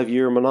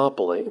 25-year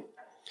monopoly.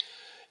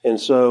 And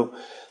so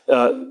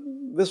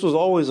this was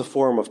always a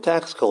form of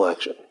tax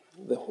collection.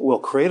 We'll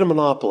create a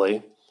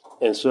monopoly,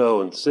 and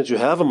since you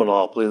have a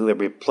monopoly, there'll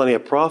be plenty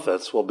of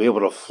profits. We'll be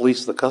able to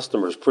fleece the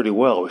customers pretty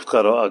well. We've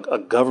got a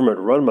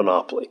government-run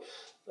monopoly,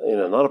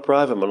 not a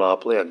private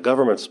monopoly, a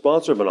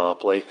government-sponsored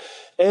monopoly,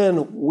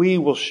 and we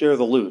will share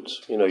the loot.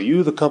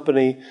 You, the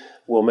company,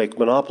 will make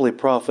monopoly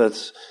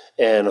profits,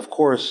 and of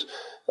course,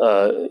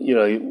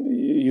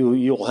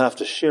 you'll have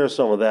to share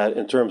some of that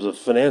in terms of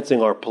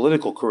financing our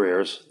political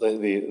careers.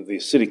 The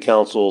city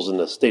councils and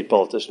the state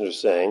politicians are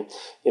saying,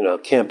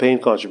 campaign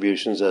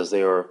contributions, as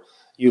they are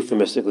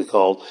euphemistically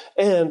called,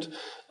 and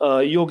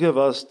you'll give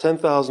us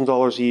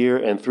 $10,000 a year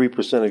and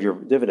 3% of your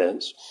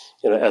dividends,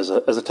 as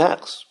a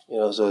tax.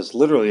 So it's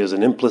literally as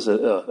an implicit,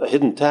 a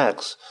hidden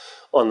tax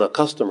on the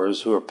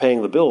customers who are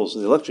paying the bills,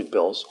 the electric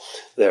bills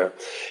there.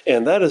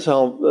 And that is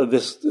how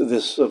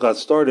this got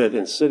started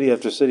in city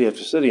after city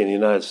after city in the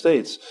United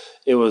States.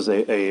 It was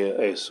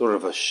a sort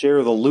of a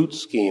share the loot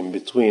scheme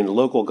between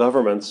local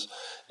governments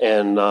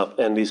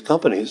and these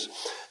companies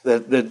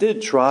that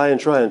did try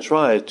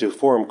to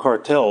form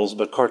cartels,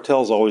 but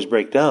cartels always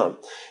break down.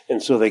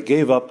 And so they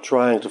gave up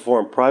trying to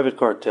form private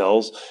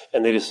cartels,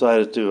 and they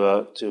decided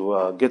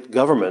to get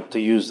government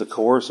to use the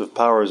coercive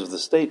powers of the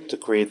state to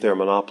create their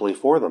monopoly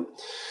for them.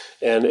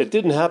 And it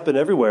didn't happen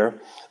everywhere.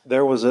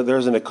 There's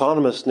an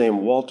economist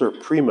named Walter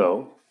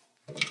Primo.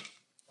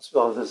 This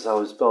is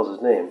how he spells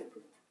his name.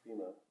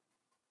 Primo.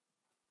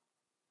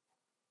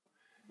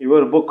 He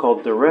wrote a book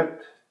called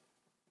Direct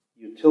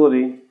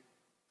Utility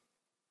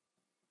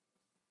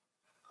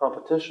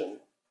Competition.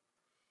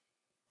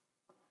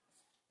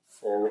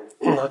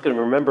 And I can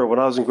remember when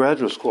I was in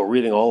graduate school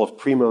reading all of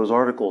Primo's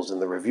articles in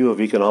the Review of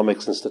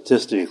Economics and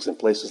Statistics and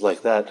places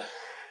like that.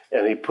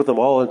 And he put them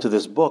all into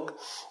this book.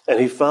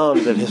 And he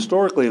found that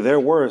historically there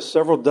were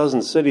several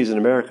dozen cities in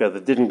America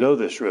that didn't go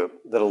this route,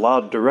 that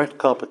allowed direct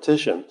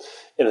competition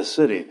in a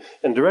city.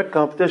 And direct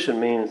competition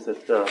means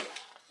that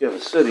you have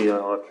a city.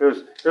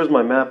 Here's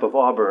my map of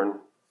Auburn.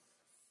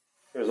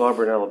 Here's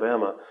Auburn,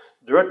 Alabama.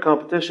 Direct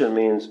competition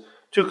means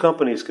two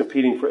companies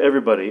competing for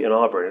everybody in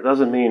Auburn. It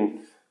doesn't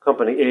mean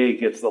Company A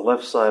gets the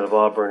left side of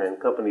Auburn and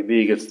Company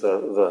B gets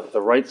the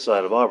right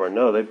side of Auburn.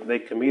 No, they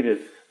competed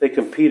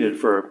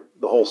for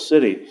the whole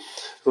city.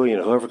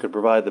 Whoever could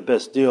provide the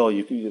best deal,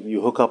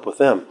 you hook up with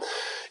them.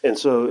 And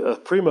so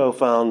Primo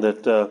found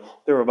that there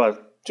were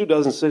about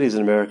 24 cities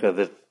in America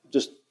that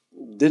just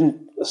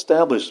didn't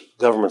establish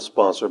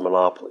government-sponsored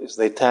monopolies.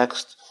 They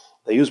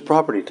used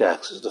property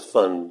taxes to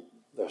fund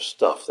their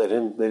stuff. They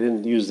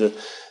didn't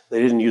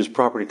use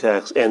property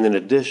tax, and in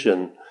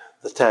addition,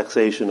 the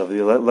taxation of the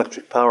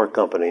electric power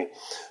company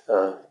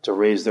to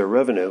raise their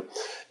revenue.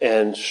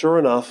 And sure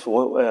enough,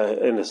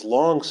 in this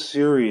long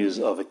series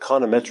of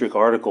econometric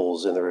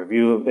articles in the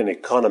Review of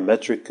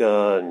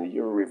Econometrica and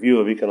Review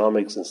of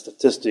Economics and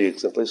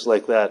Statistics and places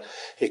like that,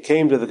 he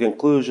came to the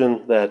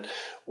conclusion that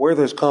where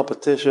there's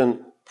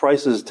competition,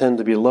 prices tend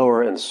to be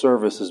lower and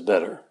service is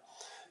better.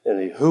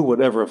 And who would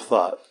ever have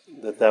thought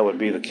that would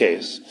be the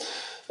case?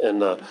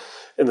 And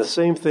the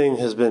same thing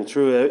has been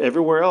true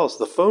everywhere else.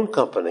 The phone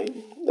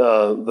company,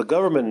 the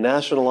government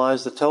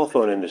nationalized the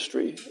telephone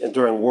industry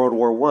during World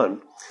War I.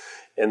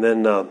 And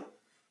then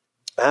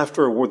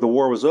after the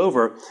war was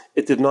over,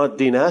 it did not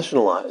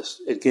denationalize.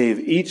 It gave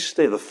each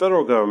state, the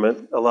federal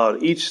government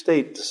allowed each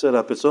state to set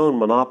up its own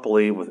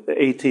monopoly with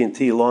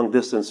AT&T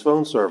long-distance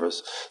phone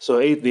service. So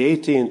the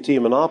AT&T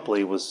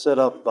monopoly was set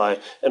up by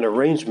an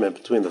arrangement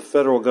between the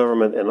federal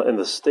government and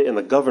the state and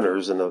the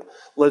governors and the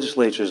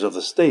legislatures of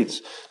the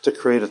states to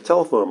create a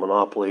telephone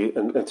monopoly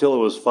until it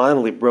was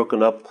finally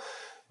broken up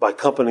by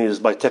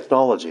companies like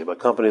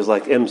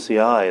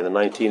MCI in the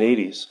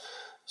 1980s.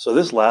 So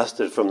this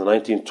lasted from the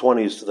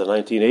 1920s to the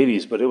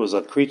 1980s, but it was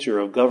a creature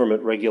of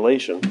government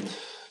regulation,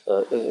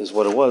 is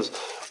what it was,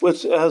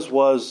 which as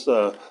was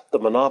the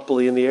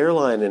monopoly in the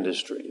airline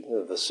industry.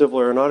 The Civil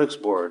Aeronautics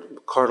Board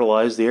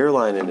cartelized the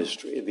airline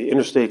industry. The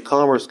Interstate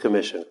Commerce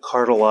Commission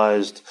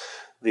cartelized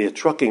the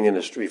trucking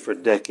industry for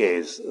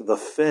decades. The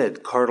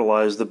Fed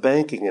cartelized the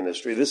banking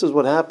industry. This is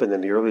what happened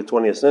in the early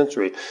 20th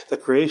century. The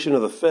creation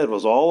of the Fed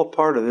was all a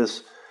part of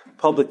this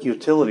public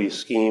utility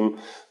scheme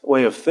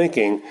way of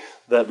thinking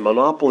that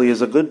monopoly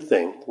is a good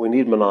thing. We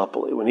need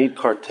monopoly. We need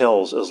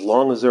cartels as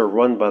long as they're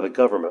run by the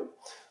government.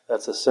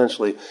 That's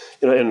essentially,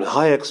 in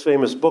Hayek's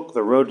famous book,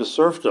 The Road to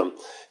Serfdom,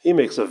 he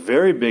makes a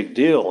very big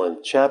deal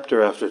in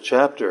chapter after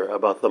chapter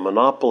about the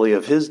monopoly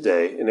of his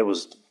day, and it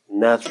was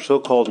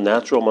so-called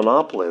natural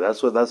monopoly.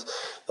 That's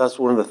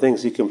one of the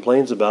things he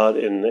complains about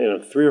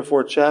in 3 or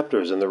 4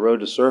 chapters in The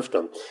Road to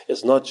Serfdom.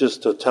 It's not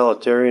just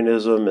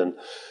totalitarianism and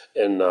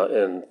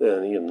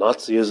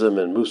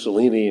Nazism and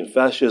Mussolini and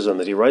fascism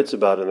that he writes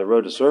about in The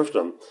Road to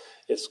Serfdom.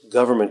 It's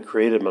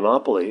government-created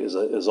monopoly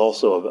is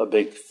also a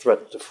big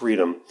threat to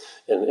freedom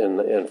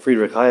in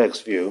Friedrich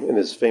Hayek's view in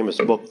his famous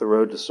book, The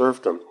Road to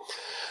Serfdom.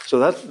 So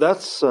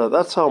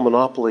that's how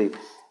monopoly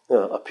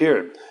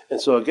appeared. And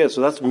so again,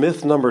 so that's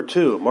myth number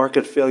 2,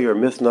 market failure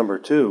myth number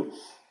 2,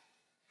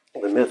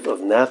 the myth of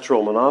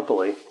natural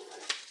monopoly.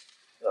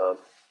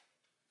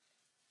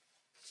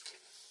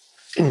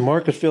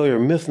 Market failure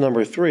myth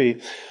number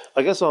 3,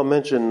 I guess I'll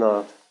mention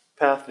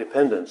path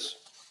dependence.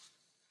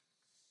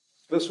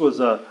 This was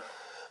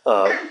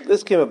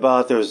this came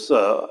about. There's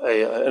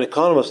an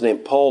economist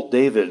named Paul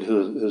David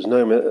whose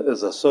name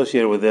is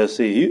associated with this.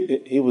 He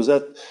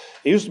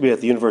used to be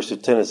at the University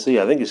of Tennessee.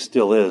 I think he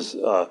still is.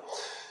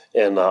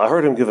 And I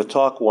heard him give a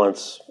talk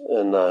once,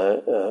 and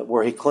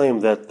where he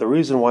claimed that the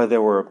reason why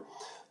there were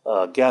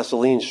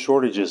gasoline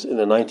shortages in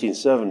the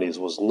 1970s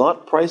was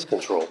not price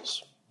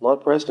controls.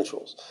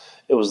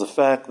 It was the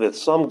fact that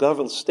some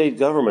state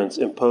governments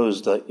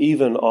imposed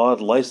even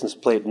odd license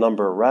plate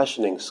number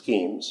rationing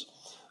schemes.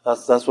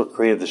 That's what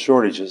created the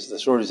shortages. The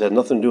shortages had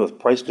nothing to do with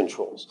price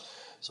controls.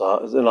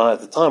 So at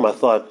the time I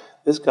thought,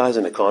 this guy's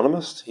an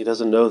economist. He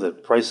doesn't know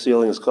that price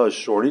ceilings cause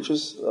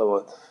shortages.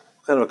 What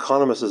kind of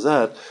economist is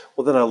that?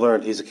 Well, then I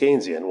learned he's a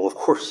Keynesian. Well, of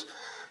course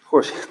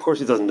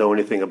he doesn't know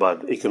anything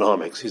about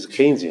economics. He's a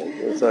Keynesian.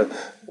 It's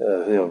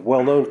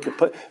well-known.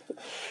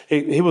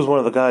 He was one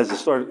of the guys that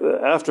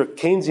started after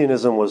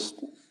Keynesianism was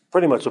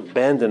pretty much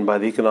abandoned by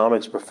the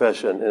economics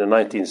profession in the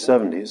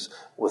 1970s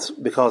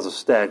because of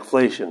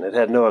stagflation. It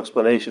had no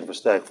explanation for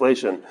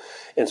stagflation,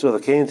 and so the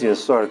Keynesians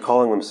started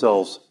calling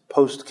themselves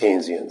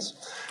post-Keynesians.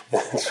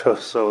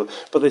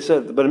 But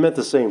it meant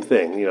the same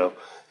thing.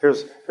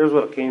 Here's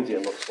what a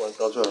Keynesian looks like.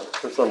 I'll try.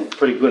 Since I'm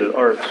pretty good at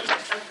art.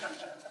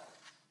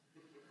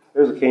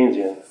 Here's a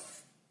Keynesian.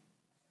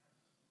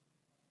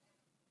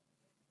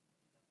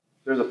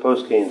 Here's a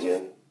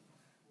post-Keynesian.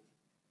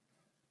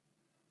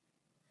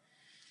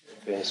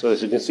 Okay, so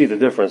as you can see the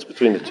difference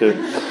between the two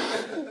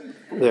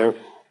there.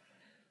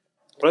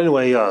 But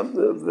anyway,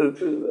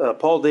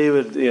 Paul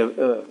David,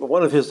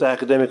 one of his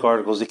academic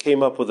articles, he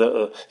came up with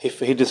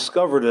he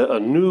discovered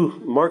a new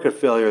market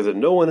failure that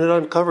no one had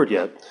uncovered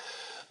yet.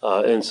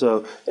 And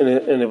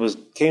it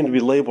came to be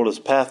labeled as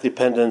path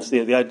dependence.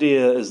 The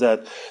idea is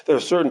that there are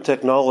certain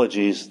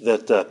technologies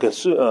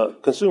that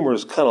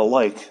consumers kind of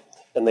like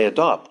and they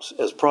adopt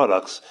as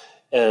products,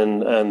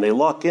 and they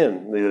lock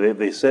in.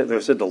 They're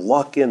said to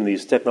lock in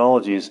these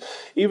technologies,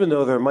 even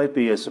though there might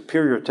be a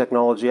superior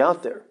technology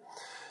out there.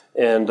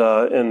 And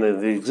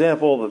the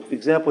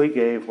example he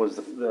gave was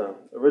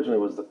originally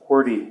was the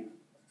QWERTY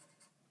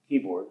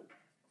keyboard.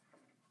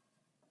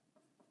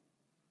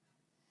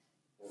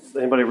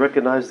 Anybody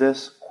recognize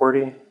this?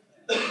 QWERTY?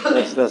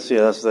 That's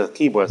the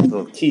keyboard,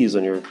 the keys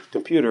on your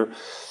computer.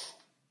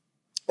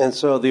 And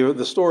so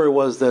the story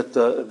was that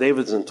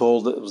Davidson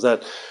told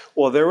that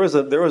there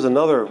was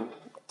another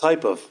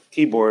type of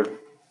keyboard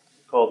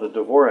called the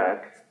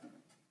Dvorak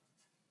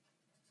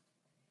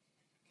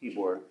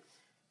keyboard,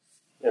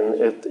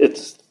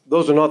 and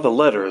those are not the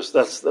letters.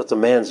 That's a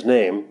man's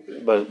name,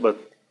 but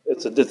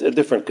it's a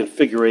different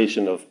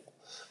configuration of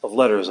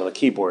letters on a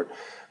keyboard.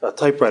 A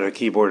typewriter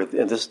keyboard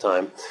at this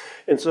time.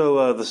 And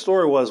so the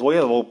story was,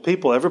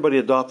 everybody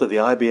adopted the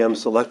IBM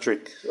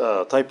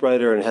Selectric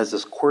typewriter, and it has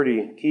this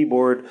QWERTY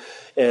keyboard,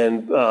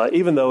 and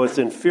even though it's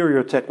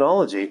inferior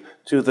technology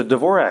to the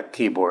Dvorak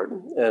keyboard,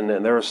 and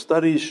there are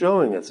studies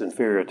showing it's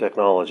inferior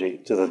technology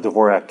to the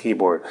Dvorak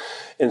keyboard.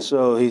 And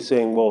so he's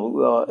saying,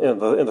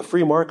 in the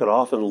free market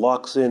often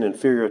locks in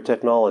inferior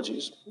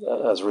technologies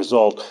as a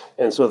result,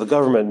 and so the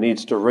government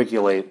needs to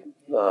regulate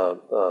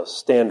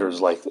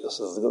standards like this.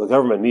 The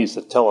government needs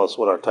to tell us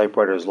what our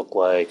typewriters look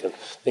like and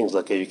things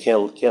like that. You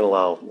can't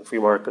allow the free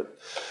market.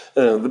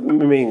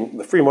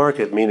 The free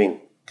market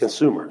meaning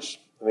consumers.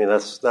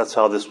 That's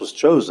how this was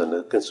chosen.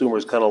 The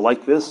consumers kind of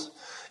like this.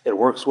 It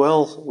works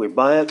well. We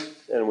buy it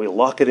and we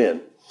lock it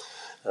in.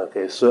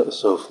 Okay,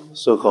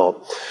 so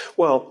called.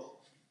 Well,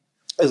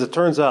 as it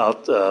turns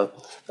out,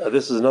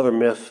 this is another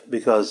myth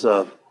because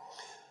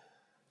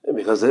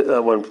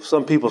when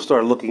some people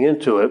started looking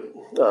into it,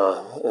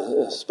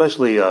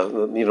 especially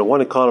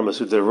one economist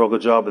who did a real good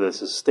job of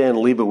this is Stan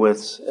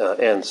Liebowitz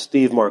and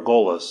Steve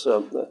Margolis,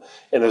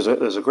 and there's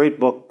a great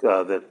book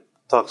that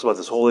talks about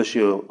this whole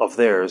issue of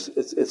theirs.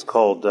 It's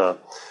called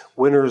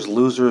Winners,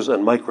 Losers,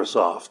 and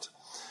Microsoft,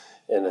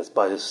 and it's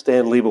by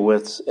Stan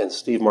Liebowitz and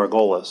Steve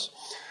Margolis.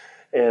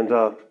 And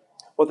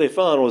what they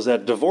found was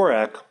that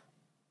Dvorak.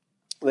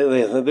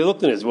 They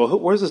looked at it as,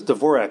 where's this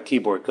Dvorak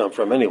keyboard come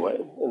from anyway?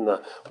 And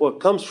it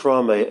comes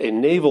from a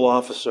naval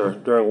officer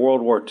during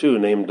World War II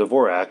named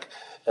Dvorak,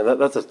 and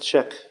that's a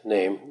Czech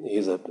name.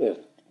 He's a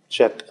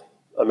Czech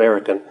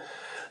American.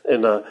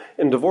 And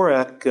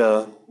Dvorak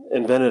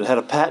had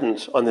a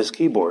patent on this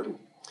keyboard.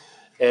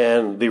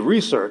 And the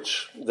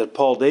research that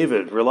Paul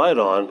David relied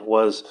on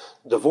was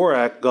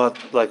Dvorak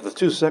got like the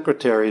two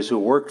secretaries who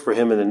worked for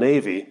him in the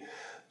Navy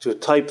to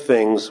type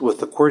things with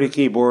the QWERTY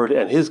keyboard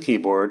and his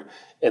keyboard,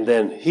 and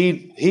then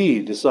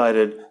he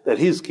decided that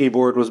his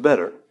keyboard was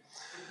better.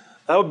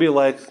 That would be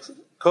like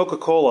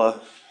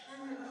Coca-Cola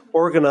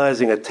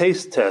organizing a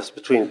taste test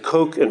between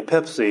Coke and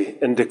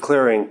Pepsi and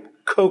declaring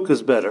Coke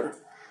is better.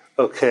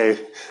 okay,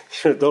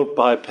 don't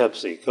buy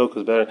Pepsi. Coke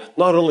is better.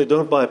 Not only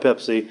don't buy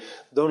Pepsi,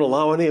 don't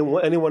allow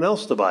anyone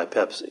else to buy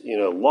Pepsi.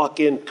 Lock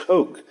in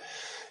Coke.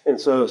 And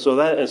so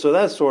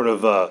that sort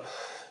of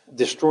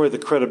destroyed the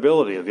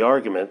credibility of the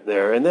argument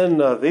there. And then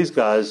these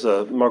guys,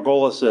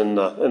 Margolis and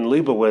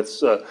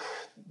Leibowitz,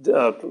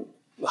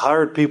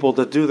 hired people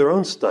to do their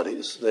own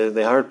studies.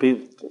 They hired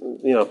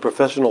people,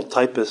 professional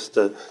typists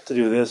to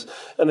do this,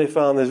 and they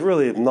found there's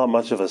really not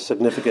much of a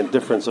significant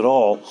difference at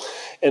all.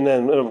 And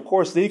then, of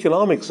course, the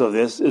economics of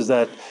this is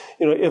that,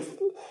 even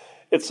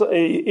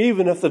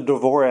if the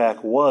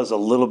Dvorak was a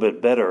little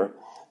bit better,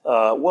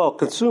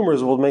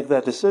 consumers will make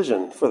that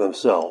decision for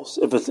themselves.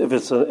 If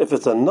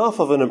it's enough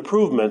of an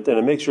improvement and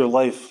it makes your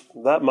life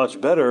that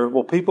much better,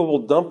 well, people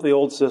will dump the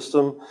old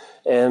system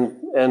and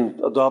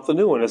adopt the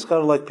new one. It's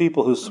kind of like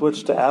people who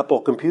switch to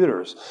Apple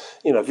computers.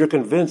 If you're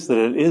convinced that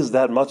it is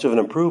that much of an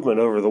improvement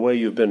over the way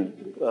you've been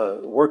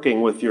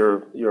working with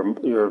your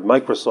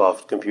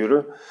Microsoft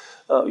computer,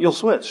 you'll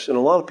switch, and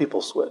a lot of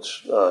people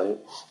switch.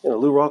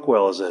 Lou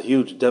Rockwell is a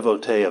huge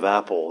devotee of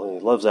Apple, and he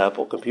loves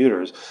Apple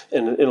computers,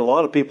 and a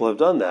lot of people have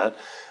done that.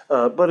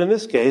 But in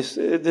this case,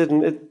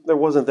 there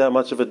wasn't that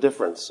much of a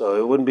difference, so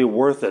it wouldn't be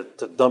worth it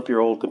to dump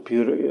your old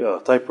computer,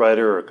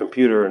 typewriter or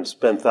computer, and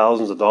spend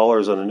thousands of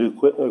dollars on a new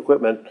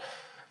equipment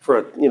for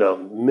a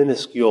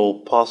minuscule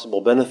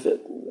possible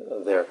benefit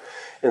there.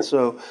 And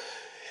so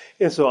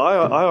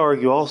I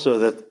argue also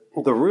that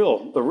the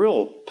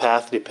real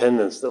path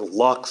dependence that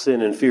locks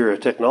in inferior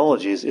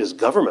technologies is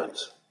government.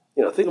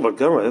 Think about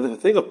government.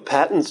 Think of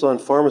patents on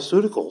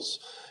pharmaceuticals.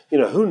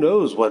 Who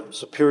knows what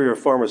superior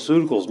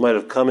pharmaceuticals might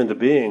have come into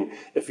being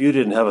if you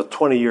didn't have a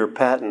 20-year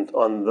patent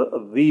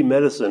on the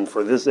medicine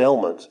for this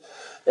ailment.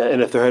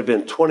 And if there had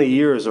been 20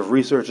 years of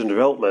research and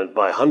development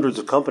by hundreds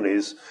of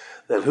companies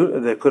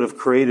that could have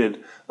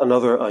created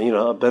another,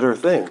 a better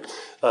thing.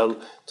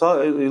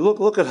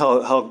 Look at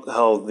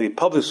how the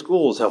public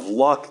schools have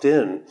locked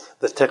in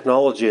the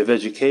technology of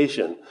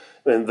education.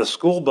 The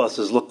school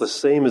buses look the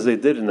same as they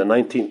did in the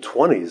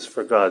 1920s,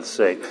 for God's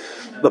sake.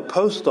 The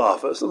post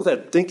office, look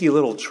at that dinky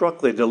little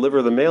truck they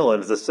deliver the mail in.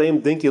 It's the same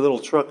dinky little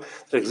truck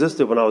that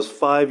existed when I was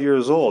 5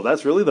 years old.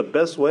 That's really the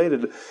best way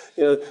to,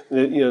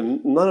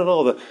 none at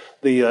all.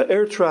 The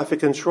air traffic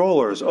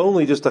controllers,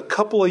 only just a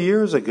couple of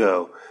years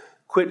ago,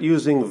 quit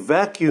using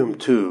vacuum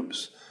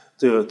tubes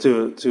to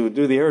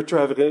do the air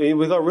traffic.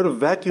 We got rid of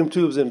vacuum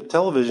tubes in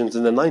televisions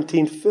in the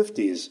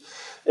 1950s.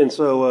 And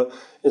so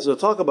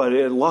talk about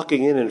it,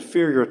 locking in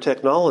inferior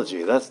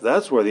technology.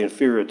 That's where the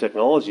inferior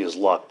technology is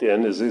locked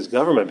in, is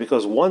government.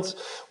 Because once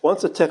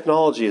a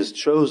technology is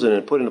chosen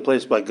and put into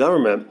place by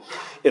government,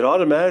 it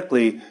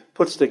automatically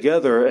puts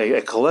together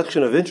a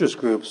collection of interest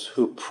groups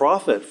who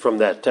profit from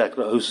that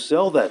who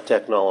sell that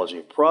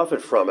technology,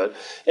 profit from it,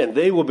 and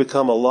they will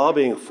become a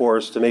lobbying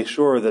force to make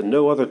sure that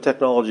no other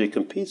technology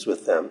competes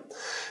with them.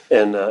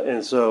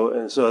 And so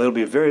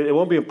it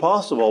won't be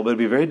impossible, but it'll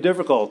be very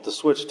difficult to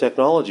switch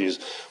technologies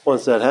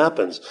once that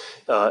happens.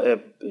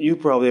 You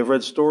probably have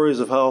read stories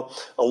of how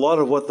a lot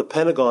of what the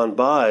Pentagon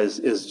buys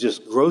is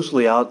just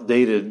grossly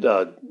outdated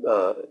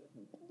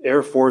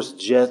Air Force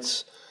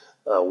jets,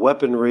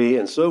 weaponry,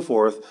 and so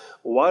forth.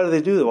 Why do they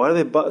do that? Why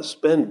do they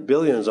spend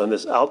billions on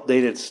this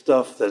outdated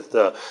stuff that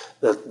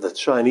the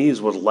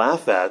Chinese would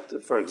laugh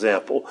at, for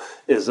example,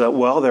 is that,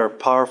 there are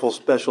powerful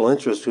special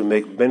interests who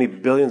make many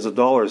billions of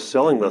dollars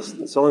selling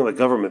the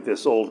government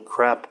this old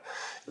crap,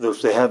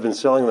 which they have been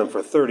selling them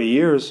for 30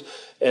 years,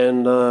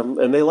 and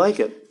they like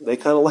it. They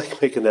kind of like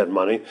making that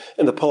money,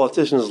 and the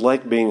politicians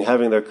like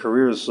having their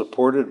careers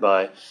supported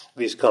by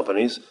these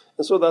companies,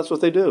 and so that's what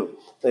they do.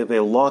 They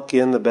lock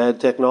in the bad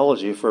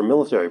technology for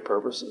military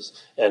purposes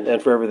and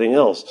for everything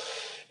else.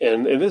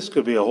 And this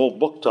could be a whole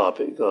book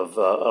topic of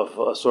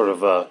sort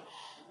of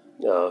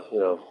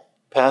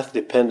path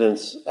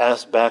dependence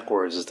ass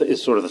backwards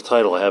is sort of the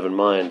title I have in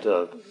mind,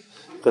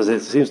 because it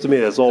seems to me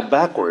that it's all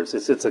backwards.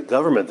 It's a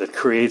government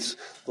that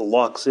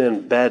locks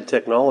in bad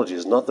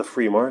technologies, not the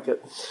free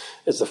market.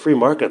 It's the free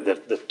market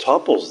that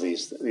topples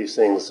these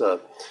things.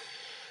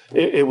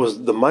 It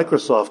was the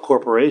Microsoft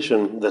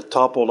Corporation that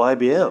toppled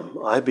IBM.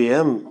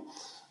 IBM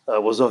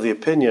was of the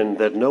opinion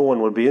that no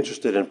one would be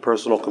interested in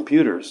personal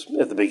computers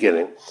at the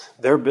beginning.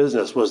 Their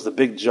business was the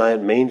big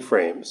giant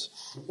mainframes.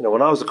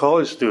 When I was a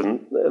college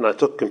student and I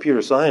took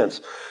computer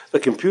science, the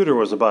computer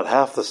was about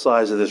half the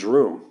size of this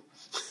room.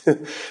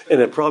 And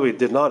it probably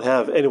did not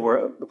have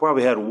anywhere, it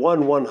probably had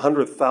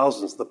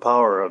 1/100,000th the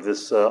power of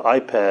this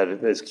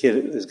iPad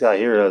this guy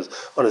here has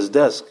on his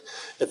desk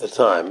at the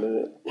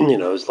time.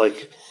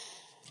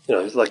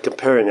 It's like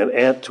comparing an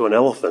ant to an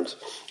elephant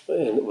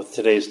with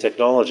today's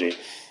technology.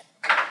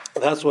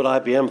 That's what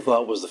IBM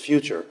thought was the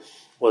future,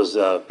 was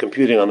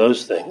computing on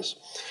those things.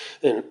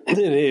 And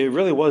it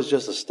really was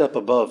just a step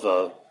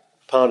above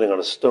pounding on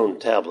a stone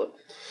tablet.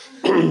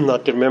 I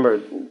can remember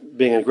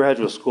being in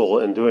graduate school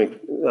and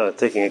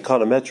taking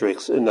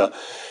econometrics,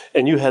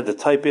 and you had to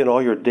type in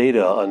all your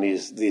data on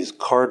these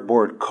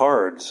cardboard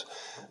cards,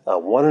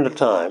 one at a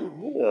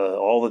time,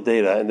 all the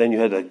data, and then you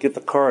had to get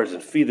the cards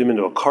and feed them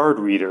into a card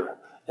reader.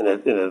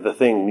 the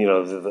thing,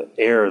 the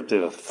air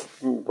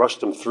rushed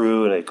them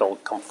through, and they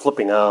come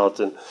flipping out,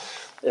 and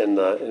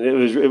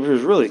it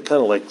was really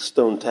kind of like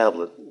stone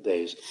tablet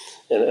days,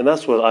 and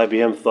that's what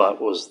IBM thought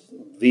was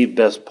the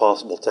best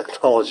possible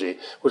technology,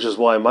 which is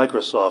why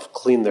Microsoft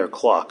cleaned their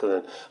clock, and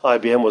then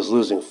IBM was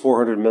losing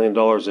 $400 million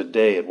a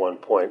day at one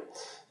point,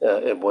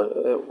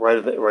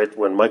 right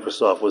when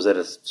Microsoft was at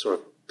its sort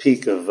of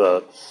peak of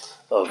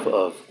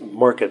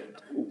market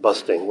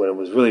busting, when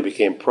it really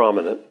became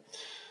prominent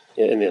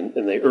in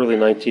the early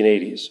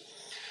 1980s.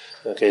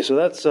 Okay, so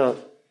that's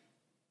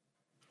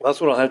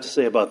what I'll have to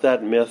say about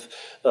that myth.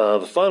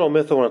 The final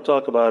myth I want to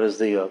talk about is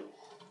the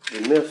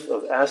myth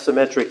of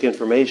asymmetric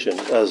information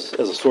as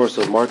a source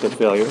of market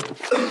failure.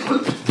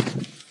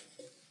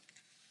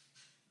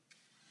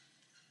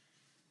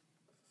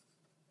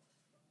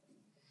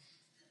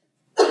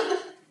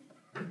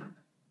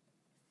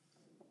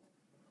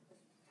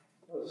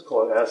 Let's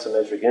call it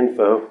asymmetric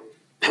info.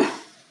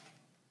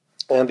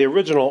 And the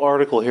original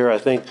article here, I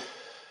think,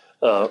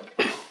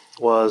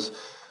 was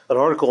an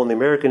article in the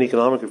American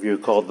Economic Review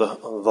called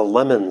the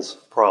lemons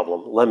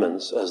problem.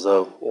 Lemons, as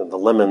though the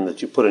lemon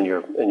that you put in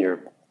your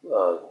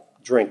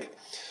drink.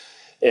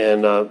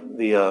 And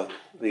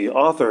the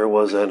author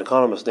was an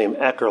economist named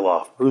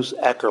Akerlof, Bruce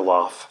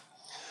Akerlof.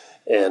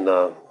 And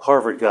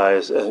Harvard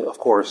guys, of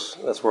course,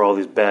 that's where all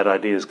these bad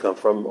ideas come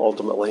from,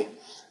 ultimately.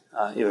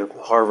 Either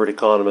Harvard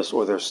economists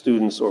or their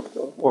students, or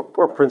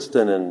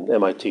Princeton and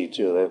MIT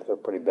too. They're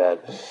pretty bad.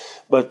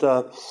 But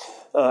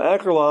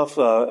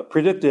Akerlof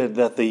predicted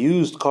that the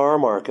used car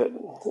market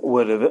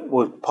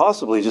would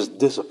possibly just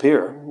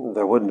disappear.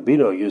 There wouldn't be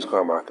no used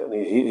car market.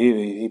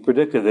 He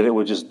predicted that it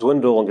would just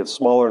dwindle and get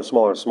smaller and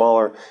smaller and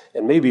smaller,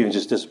 and maybe even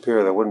just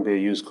disappear. There wouldn't be a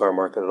used car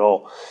market at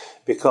all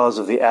because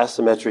of the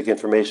asymmetric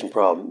information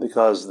problem.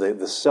 Because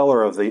the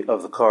seller of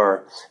the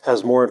car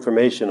has more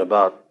information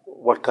about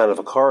what kind of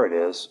a car it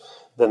is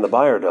than the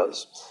buyer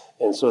does,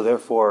 and so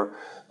therefore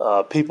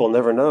people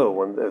never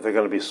know if they're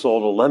going to be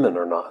sold a lemon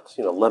or not.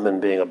 Lemon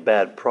being a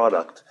bad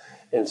product,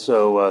 and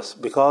so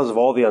because of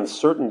all the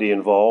uncertainty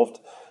involved,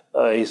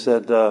 he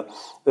said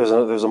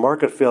there's a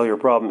market failure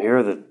problem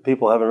here that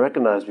people haven't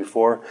recognized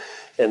before,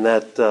 and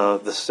that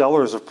the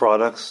sellers of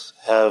products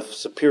have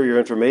superior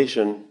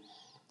information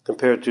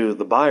compared to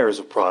the buyers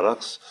of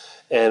products.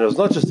 And it was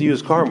not just the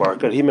used car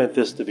market. He meant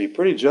this to be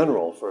pretty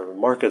general for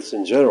markets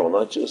in general,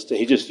 not just,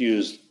 he just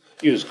used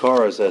used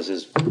cars as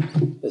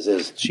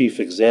his chief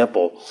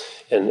example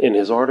in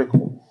his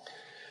article.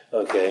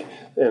 Okay,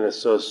 and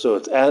that's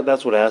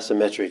what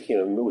asymmetric,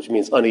 which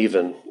means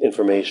uneven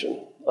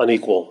information,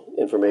 unequal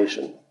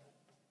information,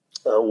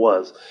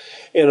 was.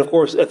 And of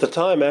course, at the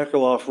time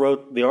Akerlof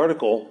wrote the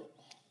article,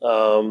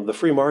 the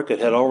free market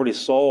had already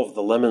solved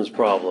the lemons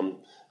problem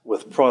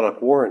with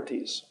product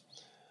warranties.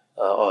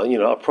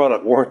 A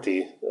product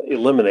warranty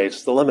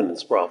eliminates the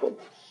lemons problem.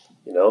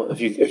 If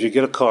you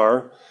get a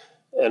car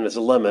and it's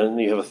a lemon and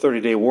you have a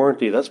 30-day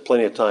warranty, that's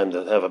plenty of time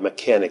to have a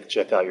mechanic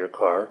check out your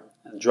car,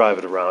 drive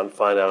it around,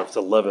 find out if it's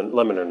a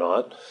lemon or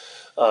not.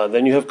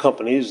 Then you have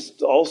companies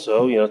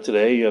also,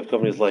 today you have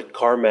companies like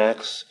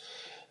CarMax.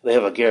 They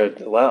have a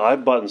guarantee. I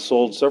bought and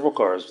sold several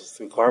cars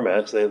through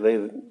CarMax.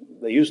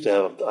 They used to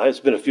have, it's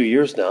been a few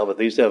years now, but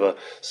they used to have a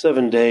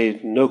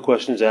 7-day, no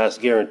questions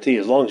asked guarantee.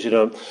 As long as you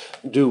don't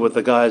do what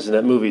the guys in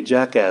that movie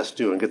Jackass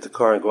do and get the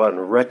car and go out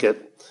and wreck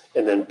it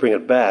and then bring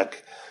it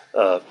back,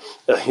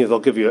 they'll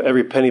give you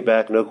every penny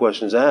back, no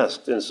questions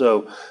asked. And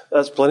so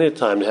that's plenty of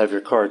time to have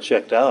your car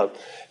checked out.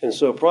 And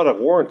so product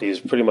warranties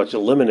pretty much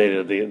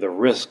eliminated the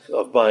risk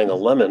of buying a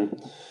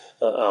lemon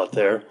out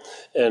there,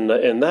 and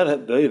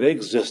that they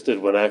existed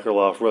when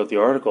Akerlof wrote the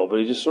article, but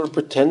he just sort of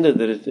pretended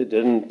that it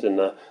didn't.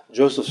 And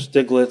Joseph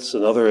Stiglitz,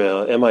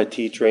 another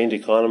MIT trained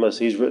economist,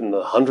 he's written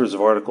hundreds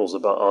of articles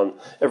on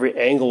every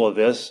angle of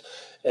this,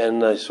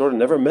 and sort of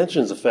never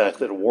mentions the fact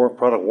that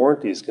product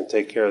warranties can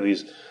take care of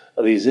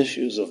these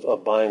issues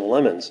of buying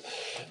lemons.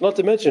 Not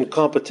to mention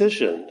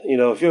competition.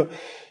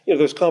 If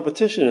there's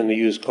competition in the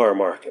used car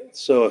market.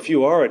 So if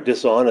you are a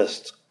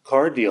dishonest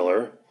car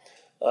dealer,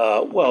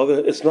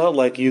 it's not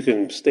like you're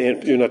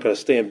not going to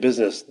stay in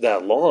business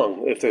that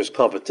long if there's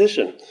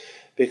competition,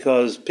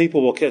 because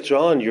people will catch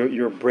on.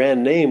 Your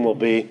brand name will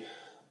be,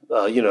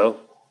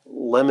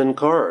 lemon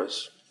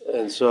cars.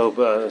 And so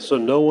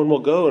no one will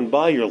go and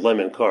buy your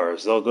lemon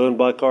cars. They'll go and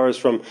buy cars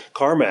from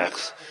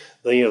CarMax.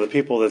 The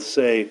people that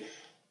say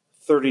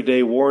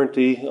 30-day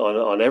warranty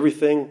on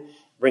everything,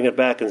 bring it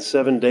back in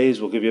 7 days,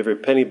 we'll give you every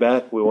penny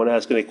back. We won't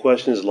ask any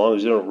questions as long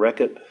as you don't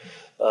wreck it.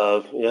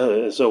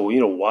 So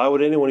why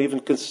would anyone even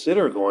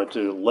consider going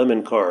to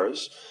lemon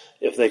cars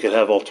if they could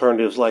have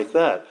alternatives like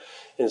that?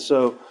 And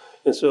so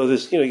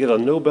this, you get a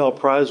Nobel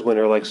Prize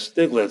winner like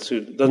Stiglitz,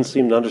 who doesn't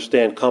seem to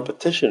understand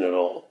competition at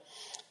all.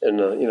 And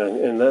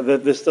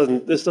this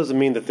doesn't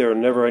mean that there are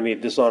never any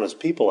dishonest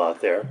people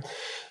out there.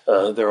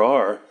 There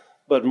are,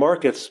 but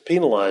markets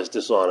penalize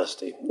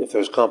dishonesty if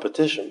there's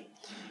competition.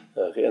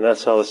 Okay, and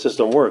that's how the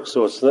system works.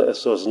 So it's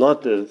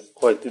not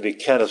quite the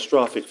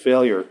catastrophic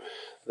failure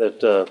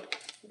that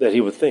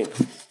he would think.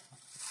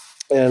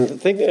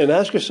 And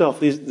ask yourself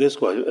this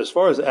question: as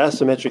far as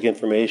asymmetric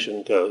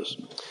information goes,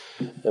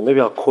 and maybe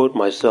I'll quote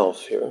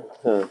myself here.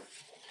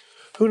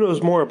 Who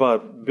knows more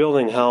about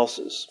building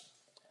houses?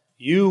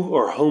 You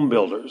or home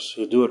builders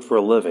who do it for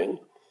a living?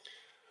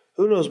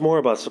 Who knows more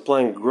about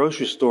supplying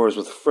grocery stores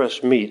with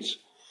fresh meat?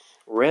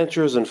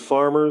 Ranchers and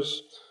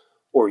farmers,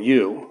 or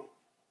you?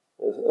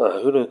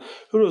 Who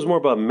knows more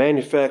about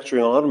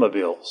manufacturing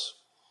automobiles?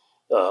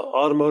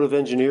 Automotive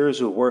engineers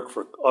who work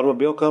for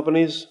automobile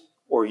companies,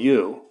 or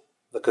you,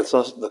 the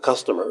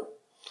customer?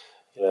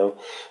 Who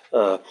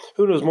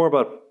knows more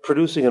about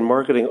producing and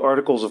marketing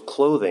articles of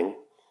clothing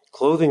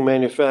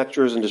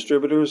manufacturers and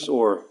distributors,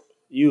 or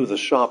you, the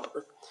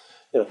shopper?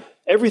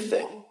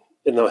 Everything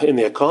in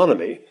the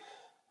economy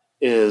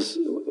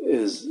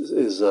exhibits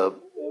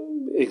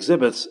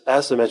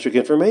asymmetric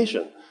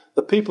information.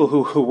 The people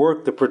who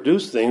work to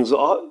produce things,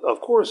 of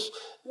course,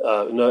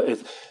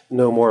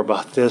 know more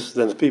about this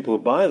than the people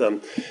who buy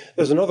them.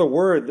 There's another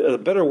word, a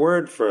better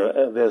word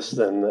for this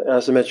than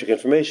asymmetric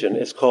information.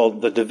 It's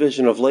called the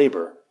division of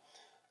labor.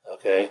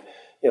 Okay,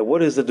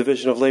 what is the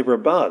division of labor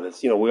about?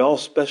 It's we all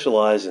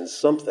specialize in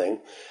something,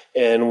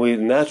 and we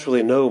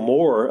naturally know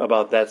more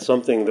about that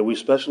something that we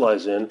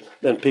specialize in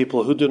than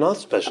people who do not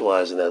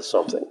specialize in that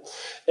something.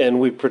 And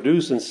we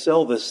produce and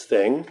sell this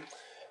thing,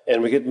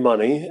 and we get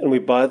money, and we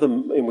buy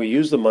them, and we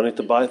use the money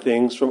to buy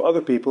things from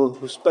other people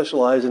who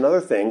specialize in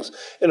other things.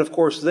 And of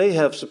course, they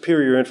have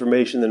superior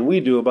information than we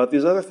do about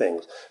these other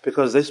things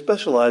because they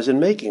specialize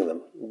in making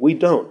them. We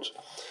don't.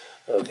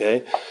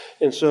 Okay?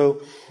 And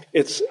so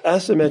it's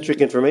asymmetric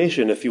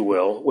information, if you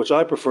will, which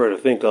I prefer to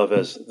think of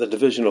as the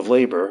division of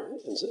labor.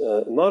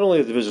 Not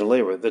only the division of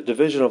labor, the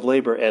division of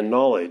labor and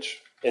knowledge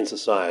in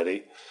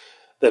society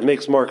that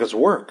makes markets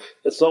work.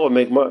 It's not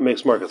what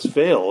makes markets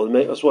fail.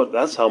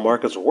 That's how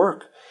markets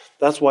work.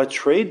 That's why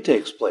trade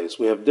takes place.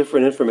 We have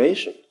different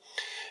information.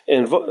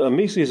 And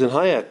Mises and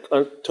Hayek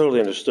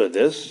totally understood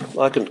this.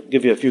 I can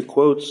give you a few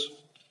quotes.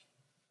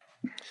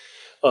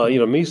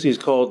 Mises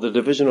called the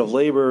division of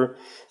labor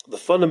the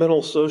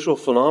fundamental social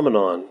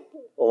phenomenon,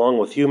 along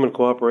with human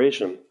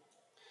cooperation.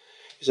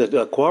 He said,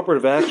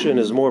 cooperative action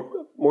is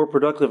more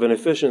productive and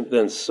efficient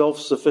than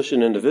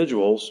self-sufficient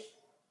individuals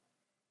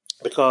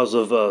because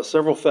of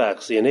several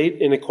facts: the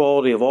innate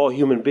inequality of all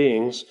human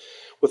beings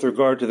with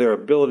regard to their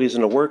abilities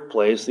in the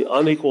workplace, the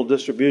unequal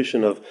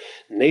distribution of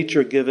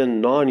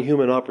nature-given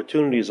non-human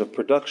opportunities of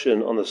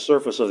production on the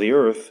surface of the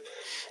earth,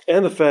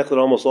 and the fact that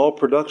almost all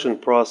production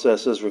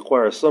processes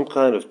require some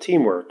kind of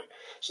teamwork,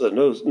 so that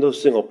no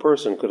single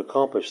person could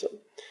accomplish them.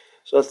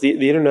 So that's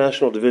the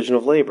international division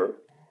of labor.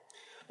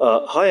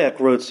 Hayek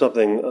wrote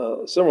something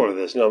similar to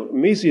this.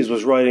 Mises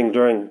was writing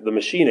during the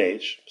machine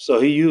age, so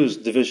he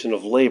used division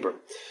of labor.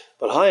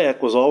 But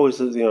Hayek was always,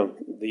 the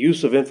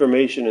use of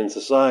information in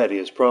society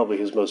is probably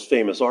his most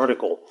famous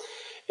article.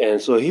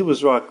 And so he was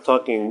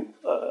talking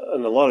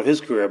in a lot of his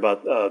career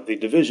about the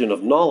division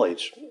of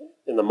knowledge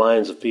in the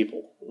minds of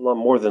people, a lot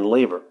more than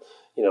labor.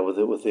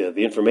 With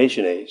the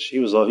information age, he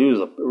was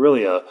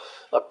really a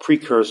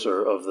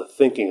precursor of the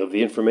thinking of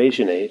the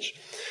information age.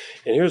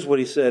 And here's what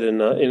he said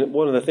in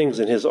one of the things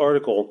in his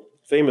article,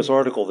 famous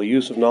article, The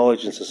Use of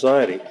Knowledge in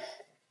Society.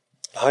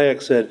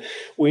 Hayek said,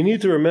 "We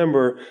need to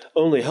remember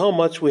only how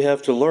much we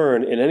have to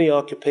learn in any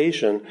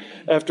occupation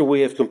after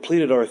we have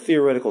completed our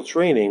theoretical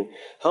training,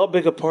 how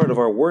big a part of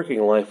our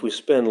working life we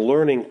spend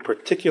learning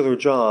particular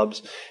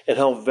jobs, and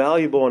how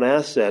valuable an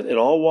asset in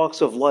all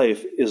walks of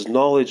life is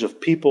knowledge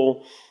of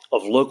people,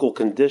 of local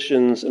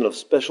conditions, and of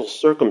special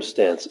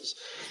circumstances.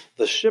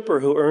 The shipper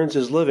who earns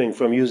his living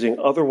from using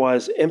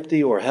otherwise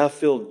empty or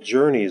half-filled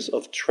journeys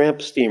of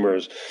tramp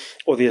steamers,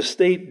 or the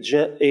estate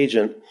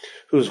agent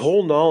whose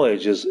whole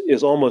knowledge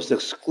is almost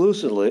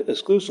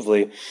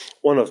exclusively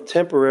one of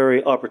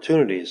temporary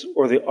opportunities,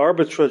 or the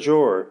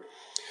arbitrageur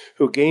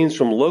who gains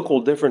from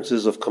local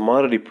differences of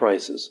commodity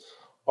prices,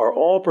 are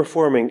all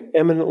performing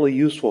eminently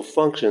useful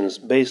functions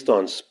based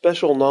on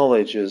special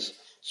knowledge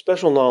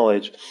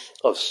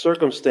of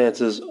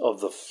circumstances of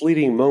the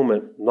fleeting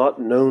moment not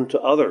known to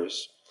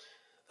others."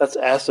 That's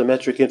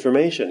asymmetric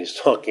information he's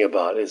talking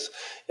about.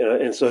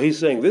 And so he's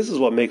saying this is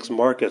what makes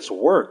markets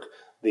work,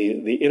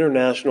 the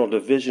international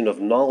division of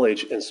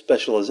knowledge and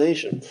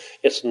specialization.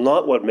 It's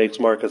not what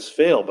makes markets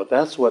fail, but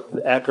that's what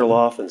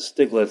Akerlof and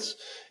Stiglitz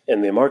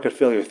and the market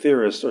failure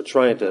theorists are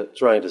trying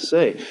to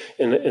say.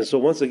 And so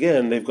once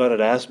again, they've got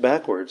it ass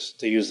backwards,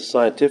 to use the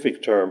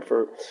scientific term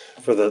for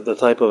the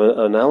type of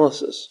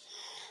analysis.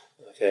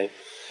 Okay,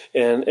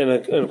 and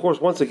of course,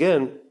 once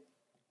again,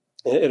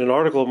 in an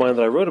article of mine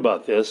that I wrote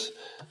about this,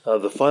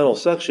 the final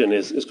section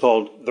is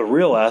called "The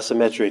Real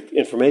Asymmetric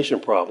Information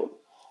Problem."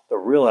 The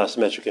real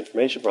asymmetric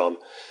information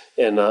problem,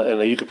 and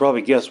you could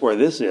probably guess where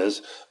this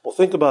is. Well,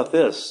 think about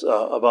this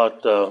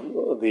about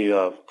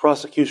the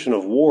prosecution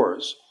of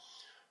wars.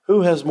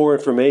 Who has more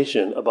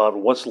information about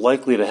what's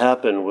likely to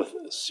happen with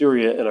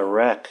Syria and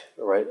Iraq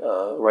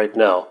right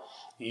now?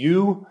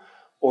 You,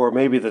 or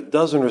maybe the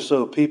dozen or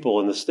so people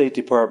in the State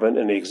Department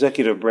and the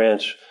executive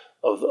branch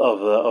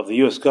of the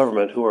U.S.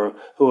 government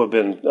who have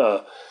been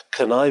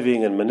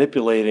conniving and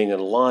manipulating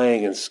and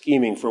lying and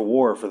scheming for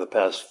war for the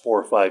past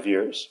 4 or 5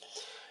 years.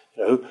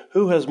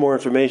 Who has more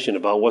information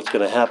about what's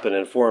going to happen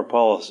in foreign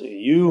policy,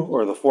 you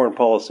or the foreign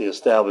policy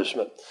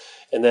establishment?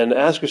 And then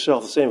ask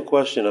yourself the same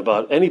question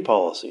about any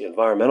policy,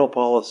 environmental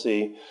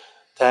policy,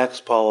 tax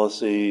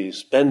policy,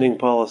 spending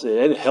policy,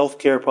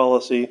 healthcare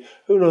policy.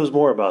 Who knows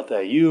more about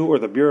that? You or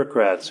the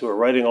bureaucrats who are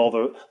writing all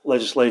the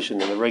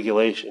legislation and the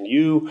regulation?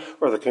 You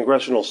or the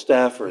congressional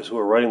staffers who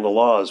are writing the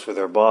laws for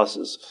their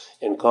bosses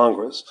in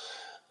Congress?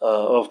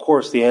 Of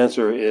course, the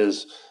answer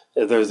is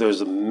there's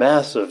a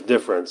massive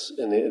difference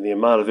in the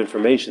amount of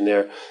information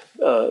there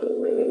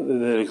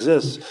that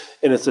exists,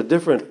 and it's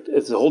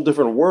a whole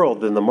different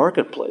world than the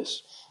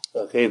marketplace.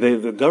 Okay,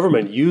 the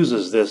government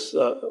uses this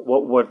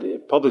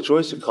what public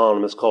choice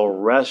economists call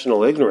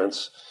rational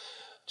ignorance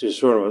to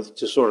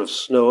sort of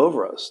snow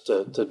over us,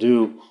 to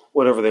do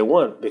whatever they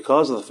want,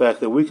 because of the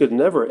fact that we could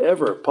never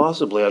ever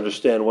possibly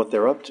understand what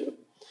they're up to.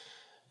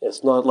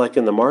 It's not like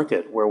in the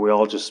market where we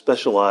all just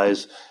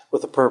specialize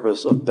with the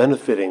purpose of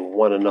benefiting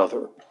one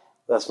another.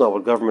 That's not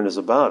what government is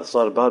about. It's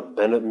not about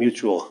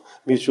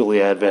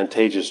mutually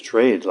advantageous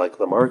trade like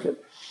the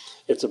market.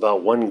 It's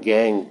about one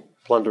gang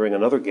plundering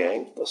another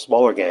gang, a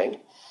smaller gang,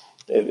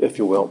 if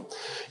you will.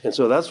 And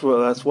so that's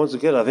once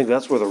again, I think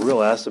that's where the real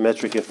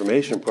asymmetric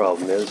information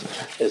problem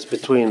is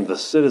between the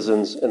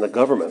citizens and the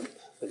government.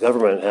 The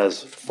government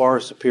has far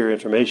superior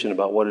information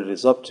about what it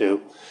is up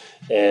to,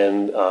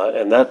 and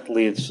that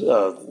leads,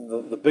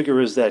 the bigger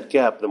is that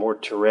gap, the more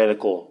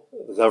tyrannical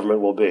the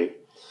government will be.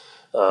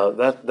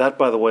 That,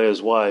 by the way,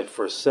 is why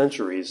for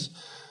centuries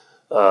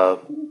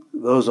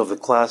those of the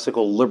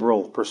classical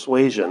liberal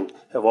persuasion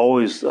have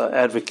always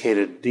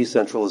advocated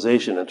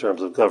decentralization in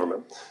terms of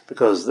government,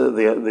 because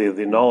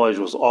the knowledge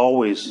was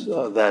always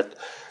that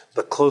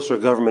the closer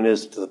government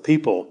is to the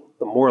people,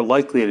 the more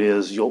likely it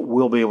is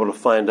we'll be able to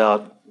find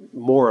out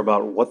more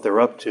about what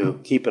they're up to,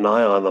 keep an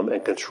eye on them,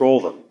 and control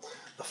them.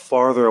 The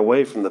farther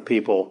away from the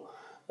people,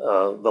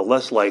 the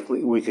less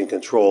likely we can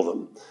control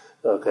them.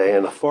 Okay,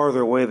 and the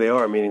farther away they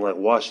are, meaning like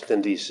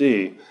Washington,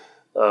 D.C.,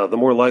 the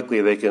more likely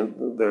they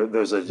can.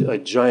 There's a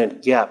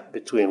giant gap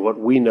between what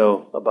we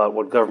know about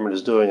what government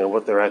is doing and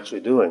what they're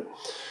actually doing.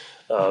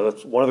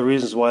 That's one of the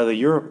reasons why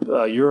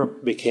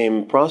Europe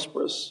became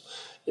prosperous,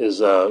 is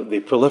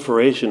the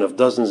proliferation of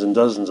dozens and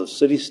dozens of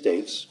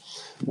city-states,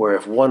 where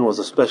if one was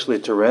especially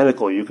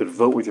tyrannical, you could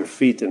vote with your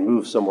feet and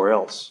move somewhere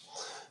else.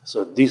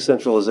 So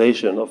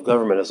decentralization of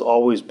government has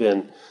always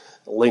been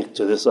linked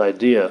to this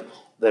idea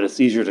that it's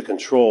easier to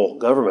control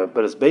government,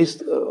 but it's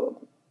based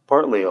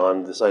partly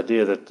on this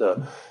idea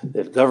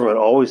that government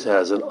always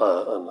has an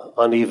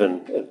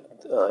uneven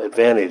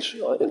advantage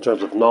in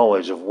terms of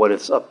knowledge of what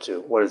it's up to,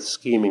 what it's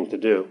scheming to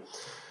do.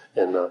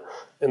 And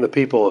the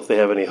people, if they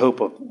have any hope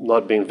of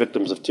not being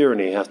victims of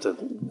tyranny, have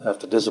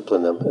to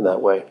discipline them in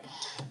that way.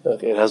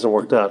 Okay, it hasn't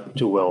worked out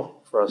too well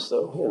for us,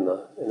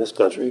 though, in this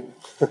country,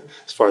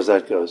 as far as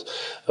that goes.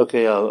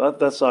 Okay,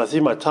 I see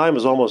my time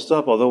is almost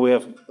up, although we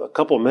have a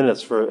couple of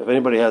minutes for if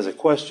anybody has a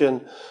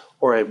question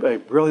or a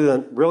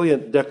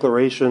brilliant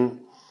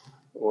declaration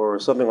or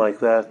something like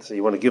that. So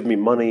you want to give me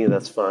money,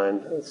 that's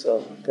fine. It's,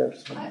 okay.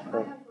 I have a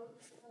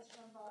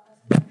question about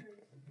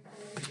asymmetric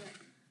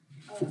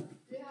information.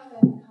 Do you have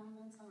any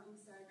comments on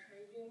inside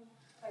trading?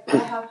 Like, I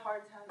have a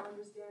hard time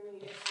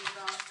understanding if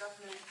without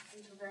government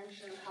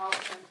intervention, how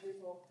can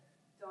people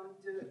don't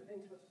do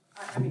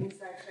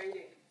inside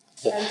trading?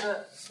 And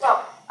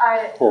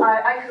I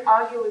could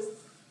argue with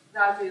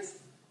that is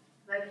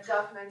like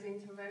government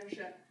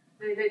intervention.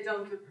 They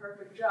don't do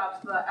perfect jobs,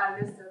 but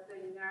at least they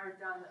narrow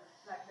down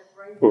they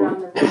break down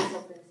the rules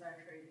of inside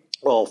trading.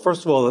 Well,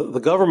 first of all, the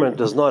government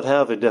does not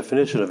have a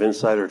definition of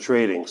insider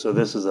trading. So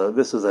this is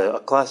a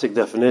classic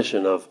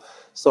definition of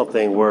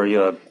something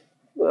where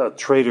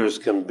traders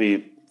can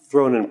be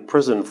thrown in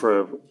prison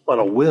on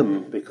a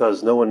whim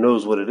because no one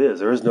knows what it is.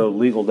 There is no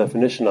legal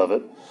definition of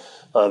it.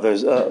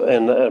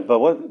 But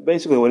what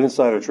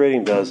insider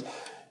trading does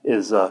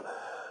is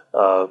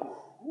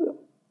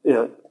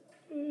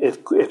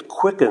it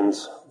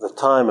quickens the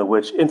time at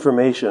which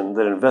information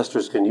that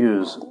investors can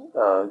use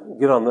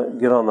gets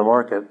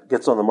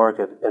on the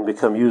market and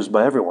become used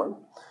by everyone.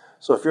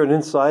 So if you're an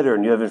insider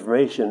and you have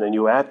information and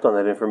you act on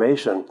that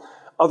information,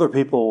 other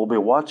people will be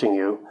watching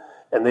you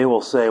and they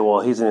will say, well,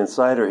 he's an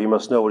insider, he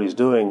must know what he's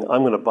doing,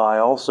 I'm going to buy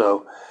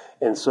also.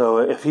 And so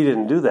if he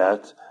didn't do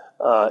that,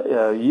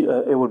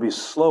 it would be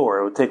slower.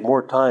 It would take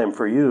more time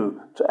for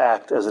you to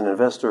act as an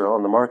investor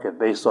on the market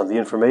based on the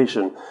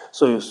information.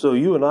 So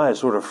you and I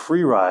sort of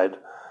free ride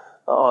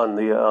on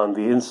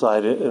the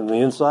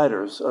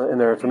insiders and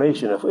their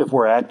information if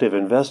we're active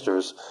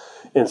investors.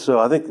 And so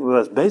I think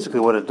that's basically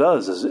what it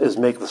does is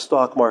make the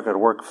stock market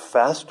work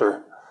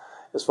faster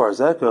as far as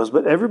that goes.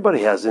 But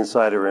everybody has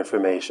insider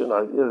information.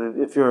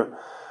 If you're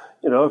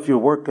if you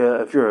work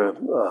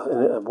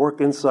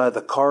work inside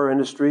the car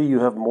industry, you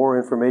have more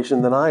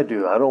information than I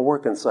do. I don't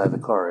work inside the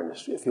car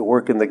industry. If you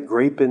work in the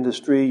grape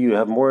industry, you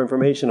have more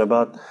information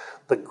about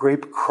the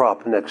grape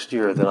crop next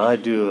year than I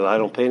do. I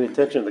don't pay any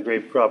attention to the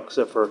grape crop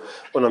except for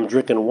when I'm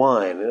drinking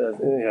wine.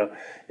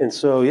 And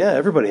so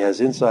everybody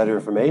has insider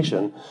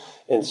information.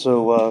 And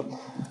so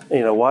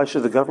why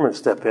should the government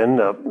step in?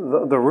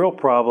 The real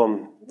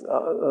problem,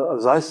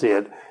 as I see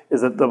it,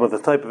 is that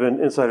the type of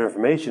insider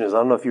information is, I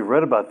don't know if you've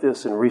read about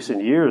this in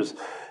recent years,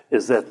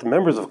 is that the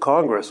members of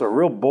Congress are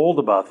real bold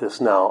about this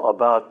now,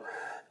 about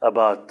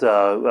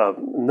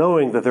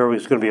knowing that there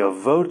was going to be a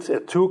vote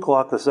at 2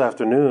 o'clock this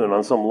afternoon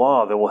on some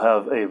law that will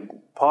have a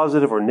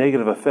positive or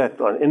negative effect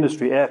on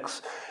Industry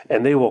X,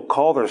 and they will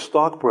call their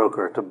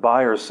stockbroker to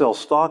buy or sell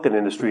stock in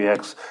Industry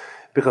X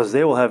because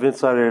they will have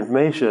insider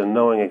information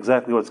knowing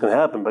exactly what's going to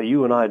happen, but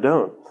you and I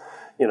don't.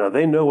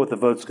 They know what the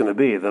vote's going to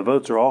be. The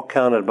votes are all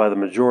counted by the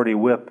majority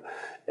whip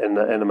and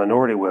the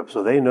minority whip,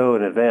 so they know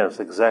in advance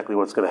exactly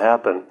what's going to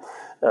happen,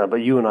 but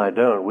you and I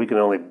don't. We can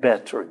only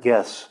bet or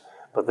guess,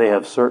 but they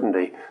have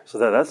certainty. So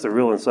that's the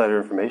real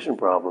insider information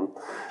problem.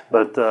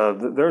 But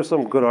there are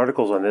some good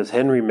articles on this.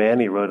 Henry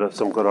Manny wrote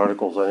some good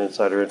articles on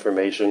insider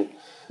information,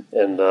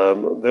 and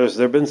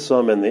there've been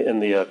some in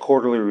the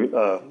quarterly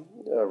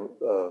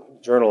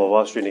Journal of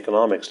Austrian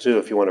Economics too,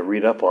 if you want to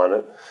read up on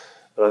it.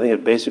 But I think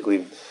it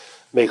basically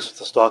makes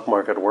the stock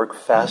market work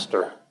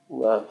faster.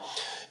 And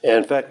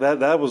in fact,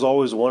 that was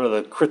always one of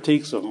the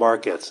critiques of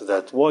markets,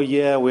 that,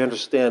 we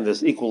understand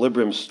this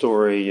equilibrium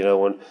story,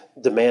 when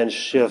demand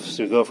shifts,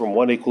 you go from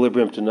one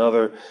equilibrium to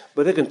another,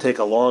 but it can take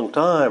a long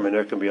time, and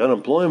there can be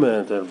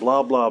unemployment, and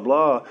blah, blah,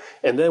 blah.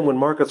 And then when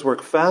markets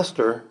work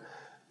faster,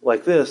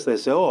 like this, they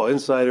say,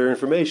 insider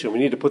information. We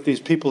need to put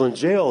these people in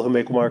jail who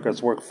make markets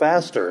work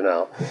faster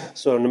now.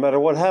 So no matter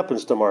what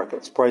happens to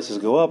markets, prices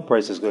go up,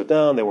 prices go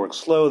down, they work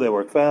slow, they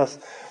work fast.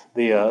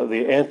 The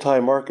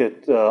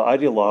anti-market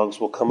ideologues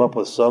will come up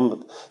with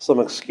some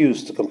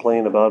excuse to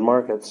complain about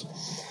markets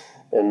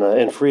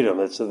and freedom.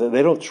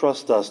 They don't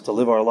trust us to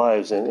live our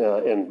lives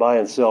and buy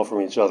and sell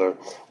from each other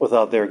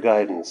without their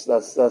guidance.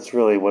 That's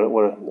really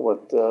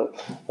what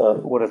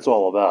it's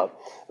all about.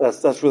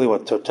 That's really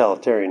what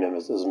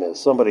totalitarianism is.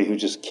 Somebody who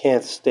just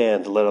can't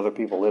stand to let other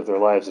people live their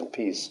lives in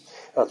peace.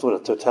 That's what a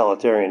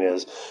totalitarian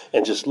is.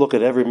 And just look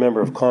at every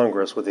member of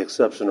Congress, with the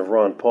exception of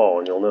Ron Paul,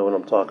 and you'll know what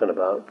I'm talking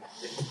about.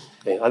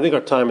 Okay, I think our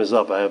time is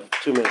up. I have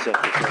 2 minutes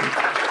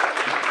after.